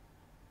book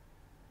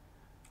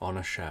on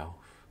a shelf,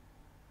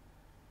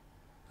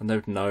 and they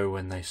would know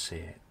when they see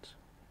it.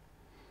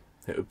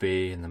 It would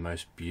be in the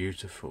most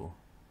beautiful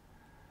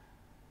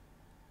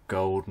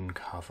golden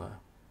cover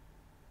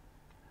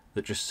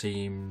that just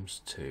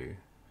seems to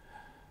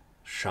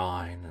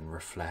shine and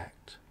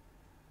reflect,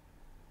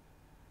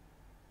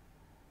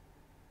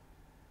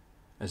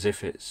 as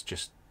if it's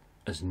just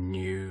as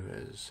new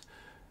as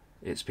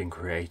it's been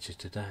created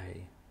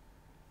today,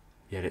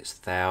 yet it's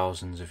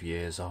thousands of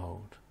years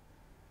old.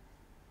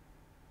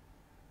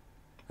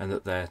 And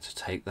that they're to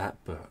take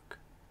that book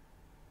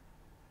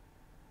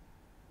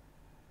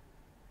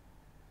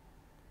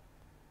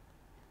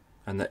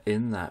and that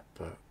in that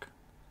book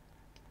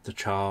the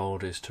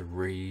child is to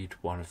read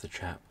one of the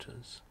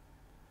chapters,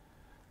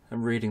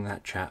 and reading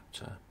that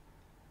chapter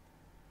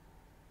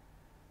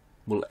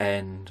will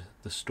end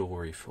the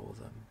story for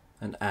them,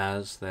 and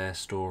as their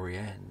story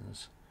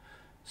ends,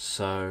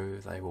 so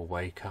they will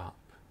wake up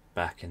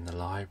back in the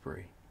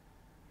library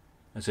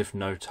as if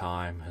no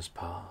time has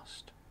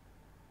passed.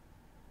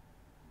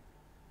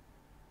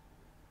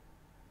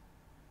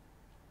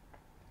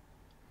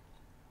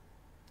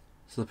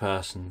 So the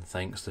person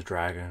thanks the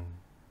dragon,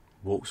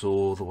 walks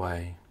all the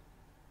way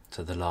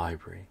to the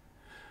library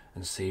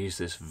and sees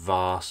this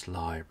vast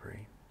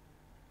library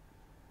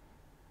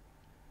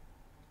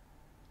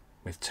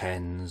with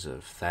tens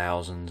of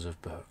thousands of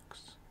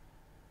books.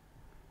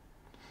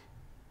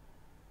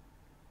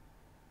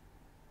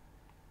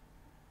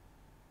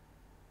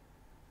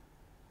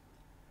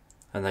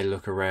 And they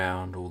look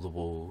around all the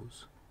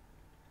walls,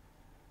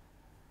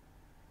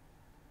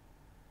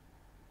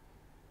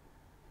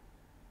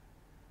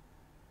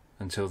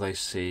 until they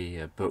see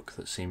a book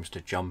that seems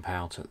to jump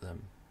out at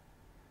them,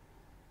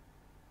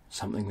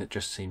 something that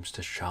just seems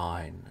to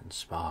shine and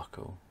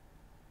sparkle.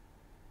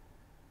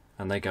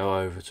 And they go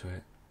over to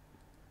it,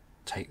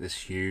 take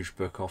this huge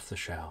book off the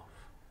shelf,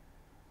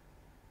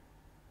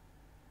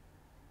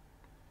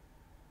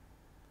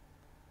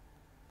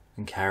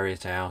 and carry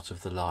it out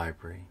of the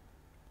library,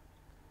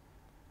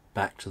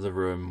 back to the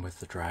room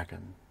with the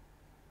dragon.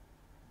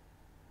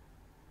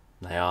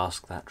 They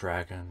ask that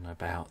dragon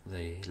about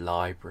the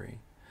library,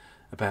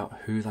 about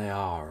who they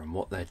are and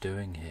what they're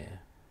doing here.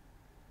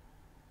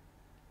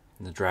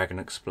 And the dragon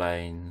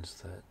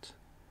explains that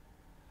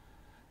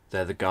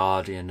they're the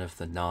guardian of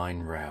the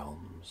 9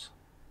 realms,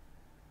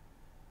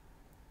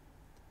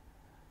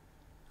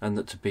 and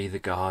that to be the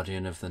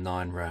guardian of the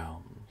 9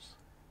 realms,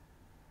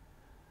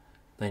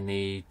 they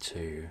need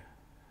to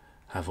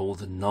have all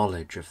the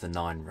knowledge of the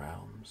 9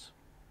 realms,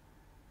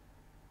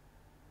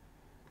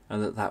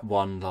 and that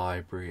one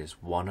library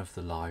is one of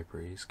the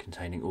libraries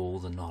containing all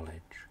the knowledge.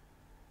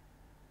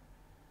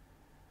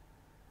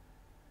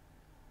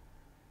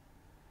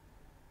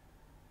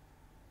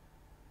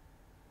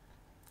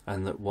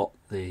 And that what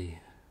the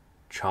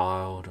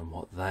child and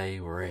what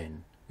they were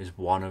in is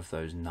one of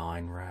those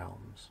 9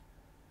 realms.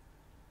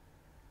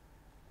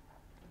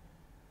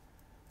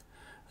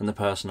 And the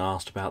person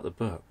asked about the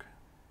book.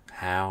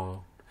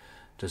 How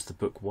does the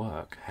book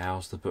work?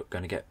 How's the book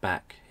going to get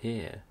back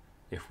here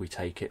if we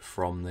take it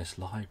from this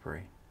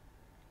library?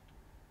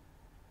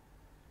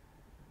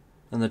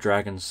 And the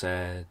dragon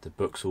said the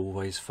books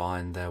always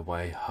find their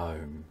way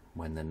home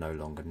when they're no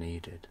longer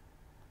needed.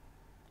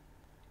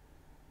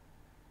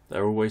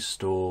 They're always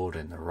stored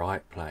in the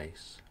right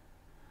place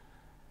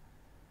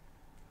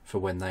for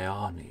when they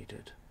are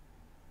needed.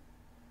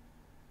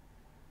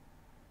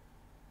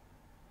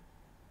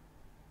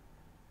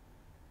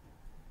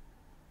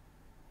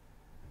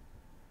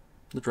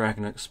 The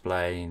dragon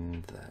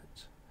explained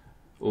that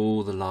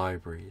all the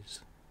libraries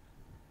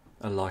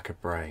are like a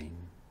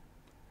brain.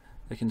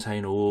 They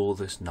contain all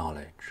this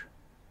knowledge,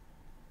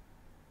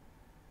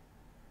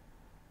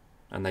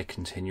 and they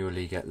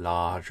continually get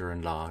larger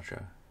and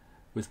larger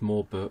with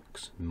more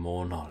books and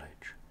more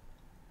knowledge.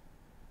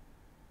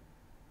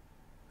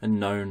 And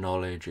no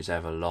knowledge is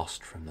ever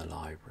lost from the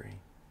library.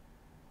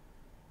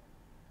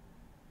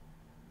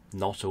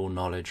 Not all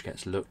knowledge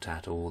gets looked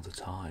at all the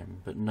time,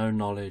 but no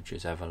knowledge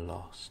is ever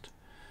lost.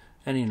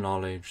 Any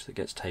knowledge that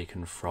gets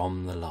taken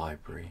from the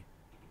library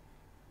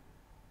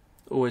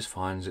always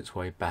finds its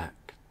way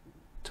back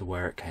to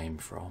where it came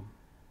from.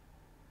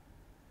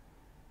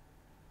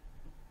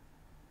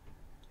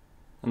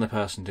 And the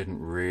person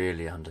didn't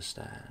really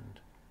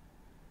understand,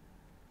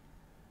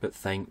 but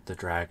thanked the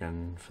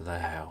dragon for their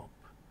help.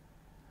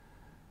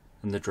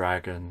 And the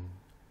dragon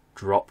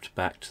dropped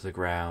back to the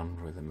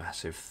ground with a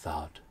massive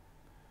thud,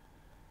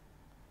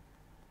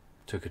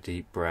 took a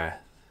deep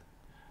breath,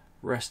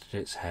 rested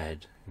its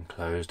head and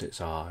closed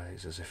its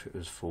eyes as if it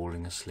was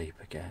falling asleep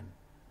again.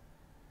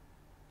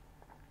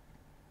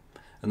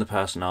 And the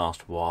person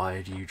asked,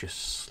 "Why do you just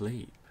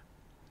sleep?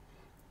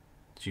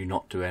 Do you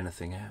not do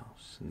anything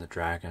else?" And the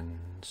dragon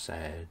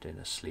said in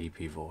a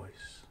sleepy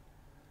voice,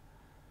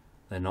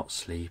 "They're not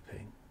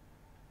sleeping.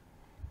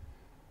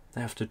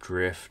 They have to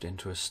drift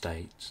into a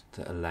state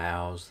that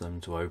allows them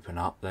to open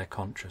up their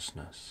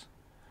consciousness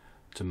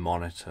to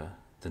monitor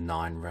the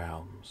 9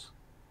 realms.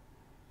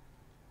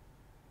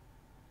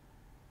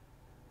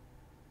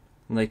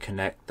 And they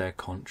connect their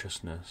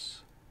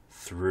consciousness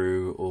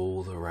through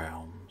all the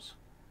realms,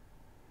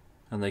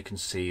 and they can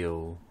see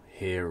all,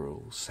 hear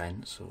all,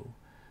 sense all,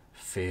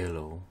 feel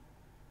all,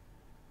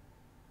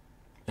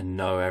 and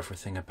know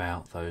everything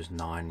about those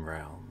 9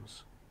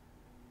 realms.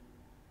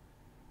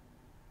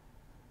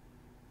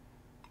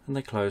 And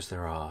they close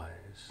their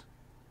eyes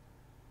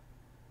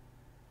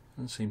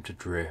and seem to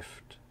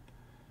drift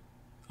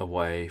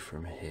away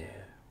from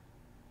here.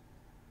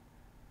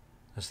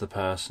 As the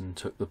person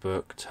took the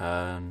book,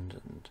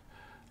 turned and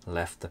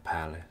left the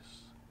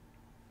palace,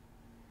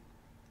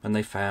 and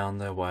they found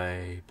their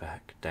way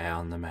back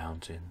down the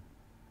mountain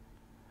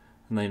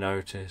And they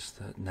noticed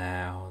that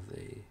now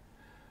the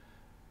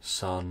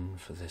sun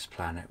for this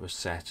planet was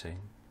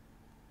setting.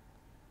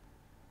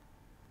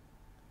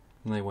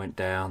 And they went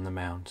down the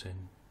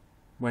mountain,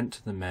 went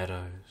to the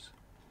meadows,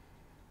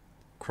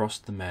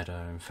 crossed the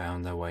meadow and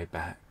found their way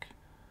back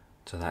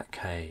to that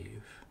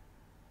cave.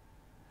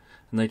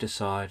 And they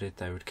decided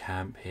they would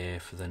camp here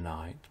for the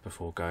night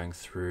before going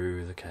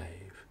through the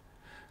cave.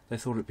 They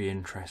thought it'd be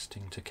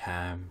interesting to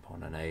camp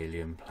on an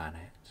alien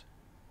planet.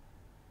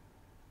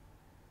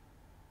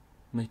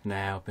 And they'd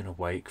now been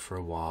awake for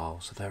a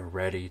while, so they were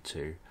ready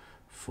to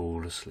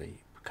fall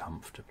asleep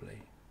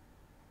comfortably.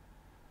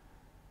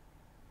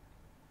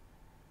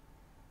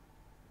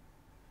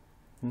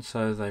 And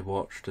so they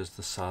watched as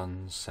the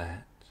sun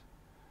set,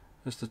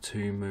 as the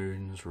two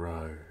moons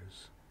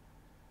rose,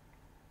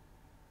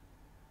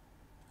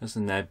 as the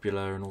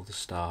nebula and all the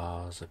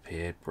stars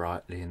appeared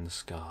brightly in the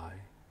sky.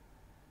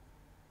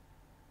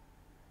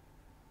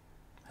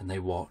 And they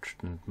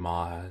watched and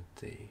admired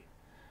the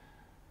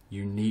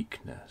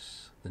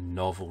uniqueness, the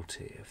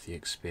novelty of the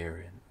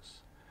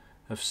experience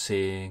of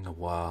seeing a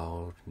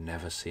world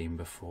never seen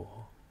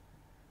before,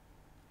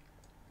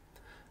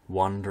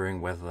 wondering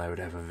whether they would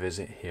ever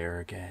visit here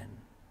again,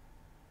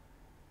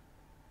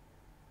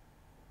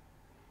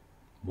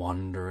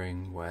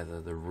 wondering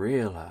whether the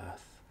real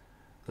Earth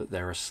that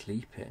they're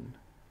asleep in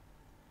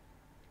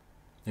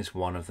is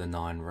one of the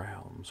 9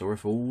 realms, or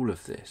if all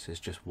of this is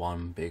just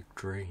one big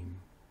dream.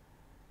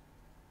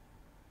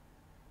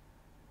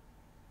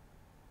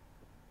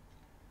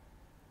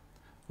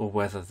 Or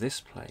whether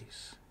this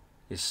place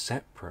is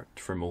separate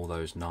from all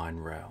those 9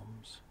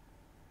 realms,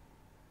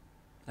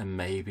 and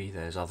maybe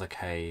there's other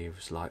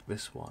caves like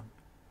this one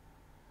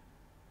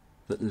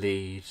that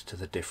lead to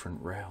the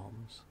different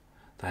realms.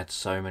 They had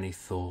so many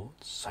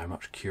thoughts, so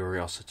much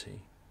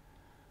curiosity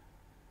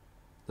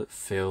that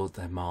filled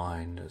their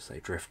mind as they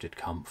drifted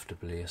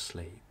comfortably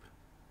asleep.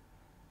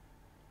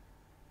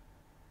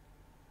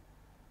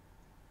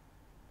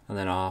 And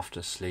then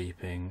after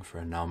sleeping for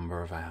a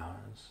number of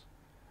hours,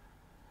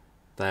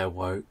 they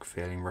awoke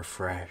feeling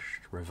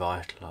refreshed,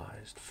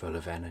 revitalized, full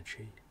of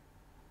energy.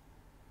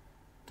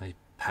 They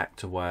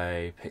packed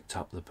away, picked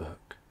up the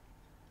book,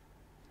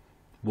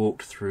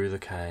 walked through the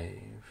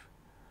cave,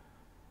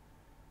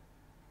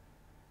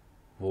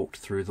 walked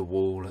through the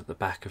wall at the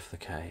back of the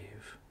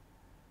cave,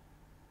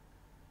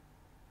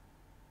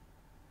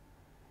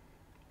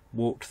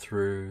 walked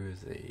through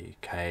the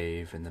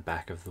cave in the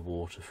back of the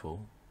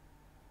waterfall,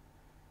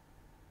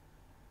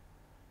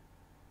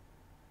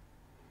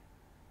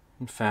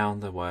 and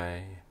found their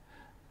way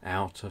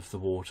out of the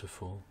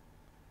waterfall,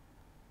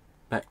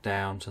 back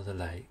down to the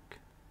lake.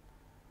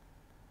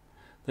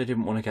 They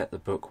didn't want to get the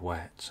book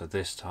wet, so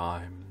this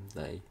time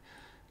they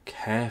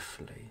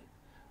carefully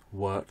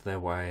worked their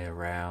way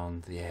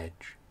around the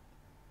edge.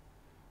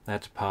 They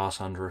had to pass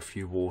under a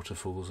few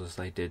waterfalls as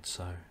they did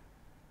so.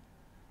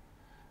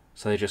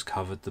 So they just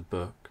covered the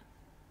book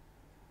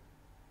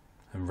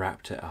and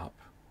wrapped it up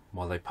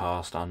while they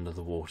passed under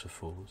the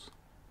waterfalls.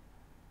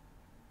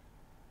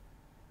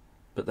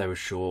 But they were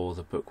sure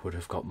the book would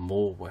have got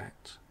more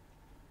wet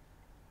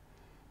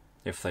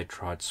if they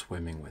tried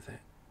swimming with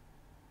it.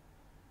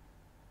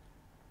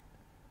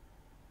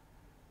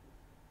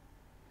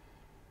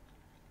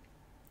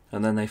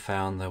 And then they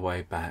found their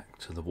way back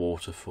to the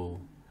waterfall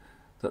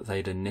that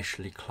they'd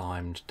initially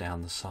climbed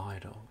down the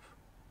side of.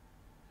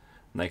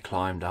 And they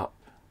climbed up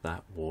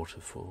that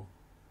waterfall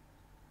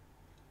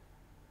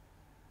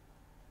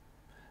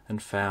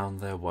and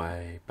found their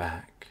way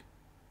back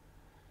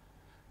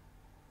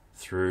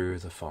through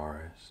the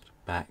forest,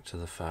 back to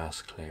the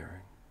first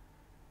clearing.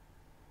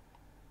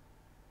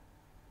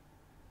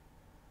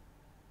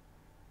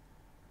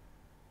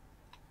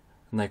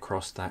 And they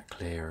crossed that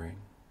clearing,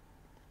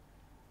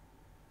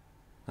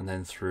 and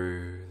then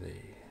through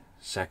the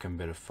second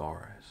bit of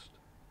forest,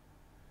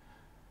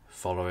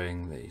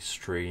 following the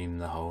stream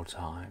the whole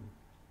time,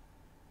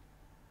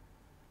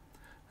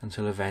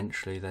 until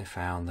eventually they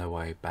found their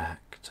way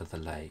back to the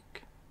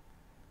lake.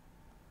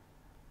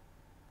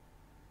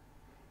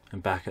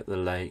 And back at the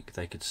lake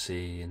they could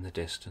see in the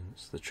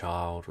distance the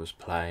child was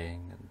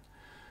playing and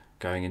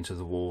going into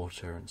the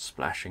water and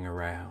splashing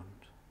around.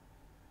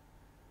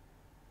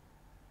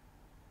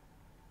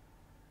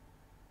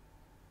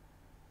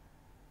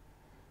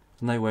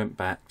 And they went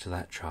back to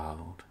that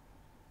child.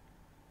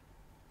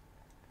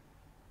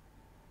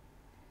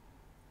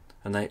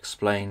 And they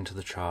explained to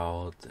the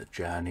child the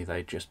journey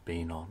they'd just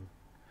been on.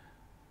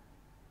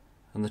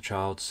 And the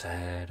child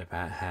said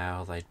about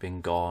how they'd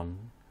been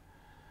gone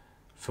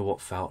for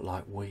what felt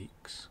like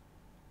weeks.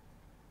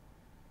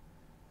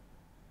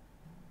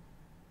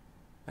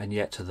 And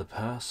yet to the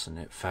person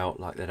it felt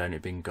like they'd only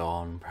been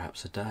gone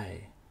perhaps a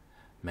day,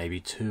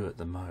 maybe 2 at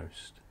the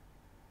most.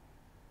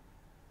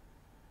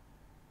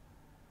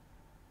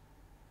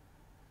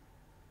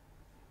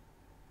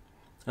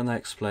 And they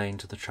explained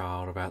to the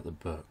child about the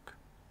book,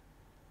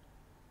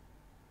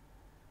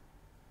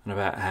 and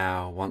about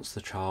how once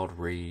the child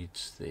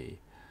reads the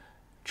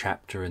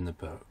chapter in the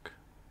book,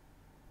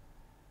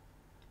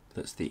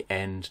 that's the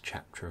end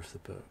chapter of the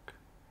book,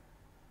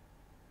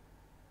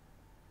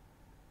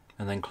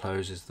 and then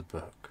closes the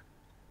book,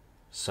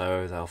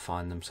 so they'll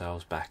find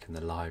themselves back in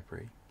the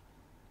library,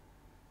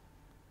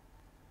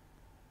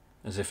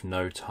 as if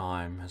no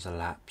time has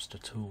elapsed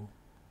at all.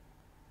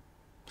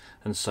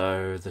 And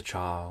so the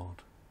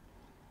child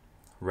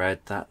read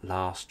that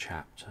last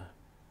chapter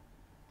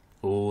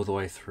all the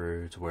way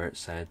through to where it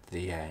said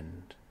the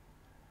end.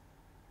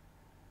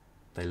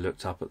 They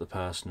looked up at the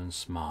person and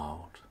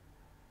smiled.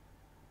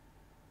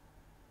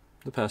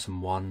 The person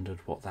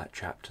wondered what that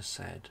chapter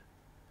said.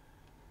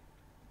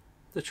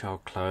 The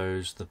child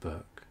closed the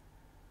book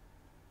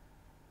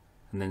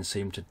and then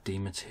seemed to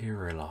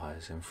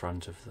dematerialize in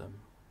front of them.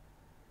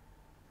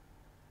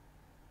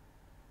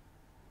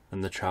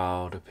 And the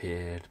child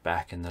appeared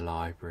back in the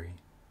library,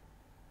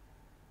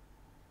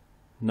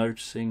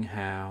 noticing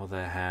how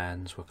their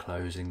hands were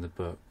closing the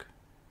book,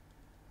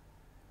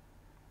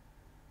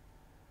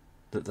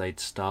 that they'd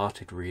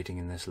started reading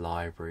in this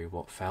library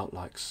what felt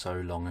like so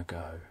long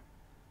ago.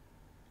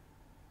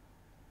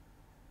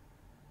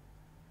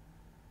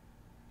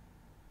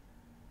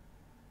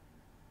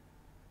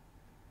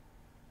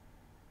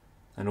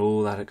 And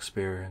all that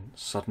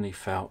experience suddenly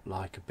felt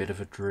like a bit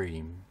of a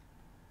dream,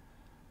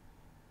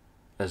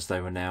 as they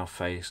were now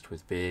faced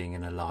with being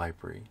in a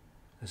library,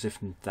 as if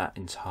that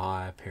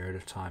entire period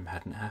of time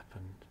hadn't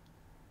happened.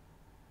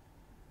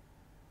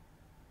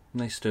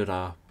 And they stood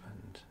up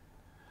and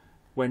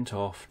went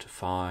off to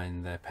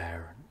find their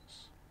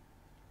parents.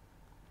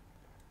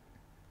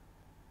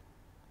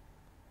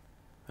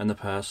 And the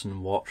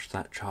person watched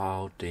that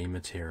child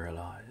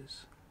dematerialize,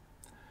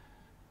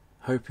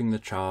 hoping the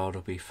child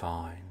will be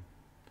fine,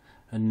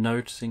 and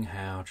noticing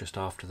how just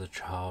after the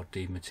child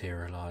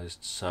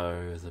dematerialized,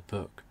 so the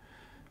book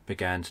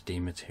began to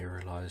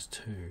dematerialize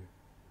too.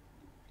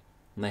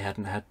 And they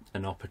hadn't had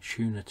an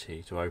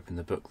opportunity to open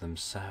the book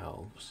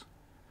themselves.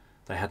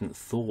 They hadn't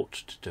thought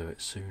to do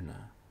it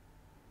sooner.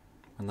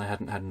 And they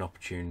hadn't had an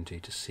opportunity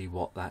to see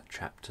what that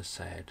chapter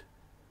said.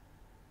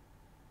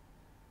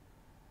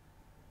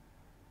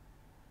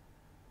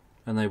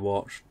 And they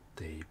watched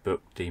the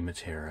book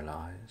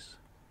dematerialize.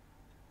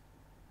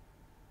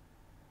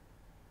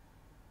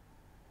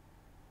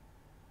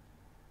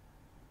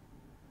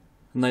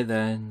 And they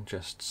then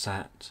just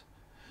sat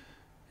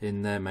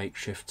in their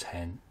makeshift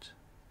tent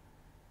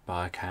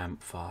by a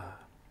campfire,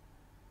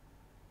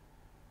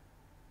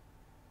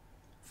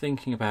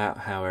 thinking about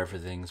how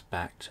everything's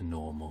back to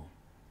normal.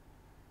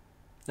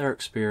 Their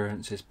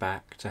experience is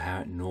back to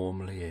how it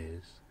normally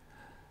is,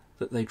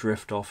 that they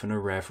drift off in a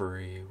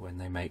reverie when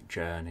they make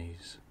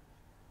journeys.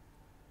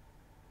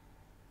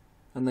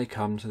 And they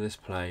come to this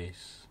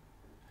place,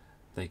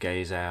 they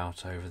gaze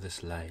out over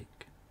this lake,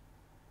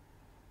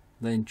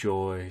 they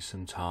enjoy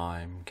some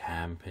time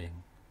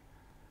camping,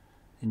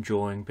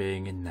 enjoying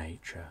being in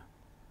nature.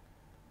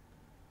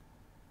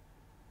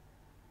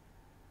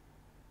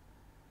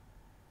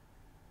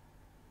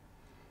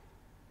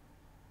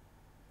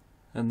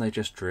 And they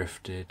just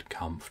drifted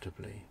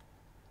comfortably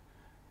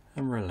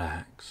and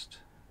relaxed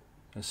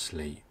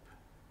asleep.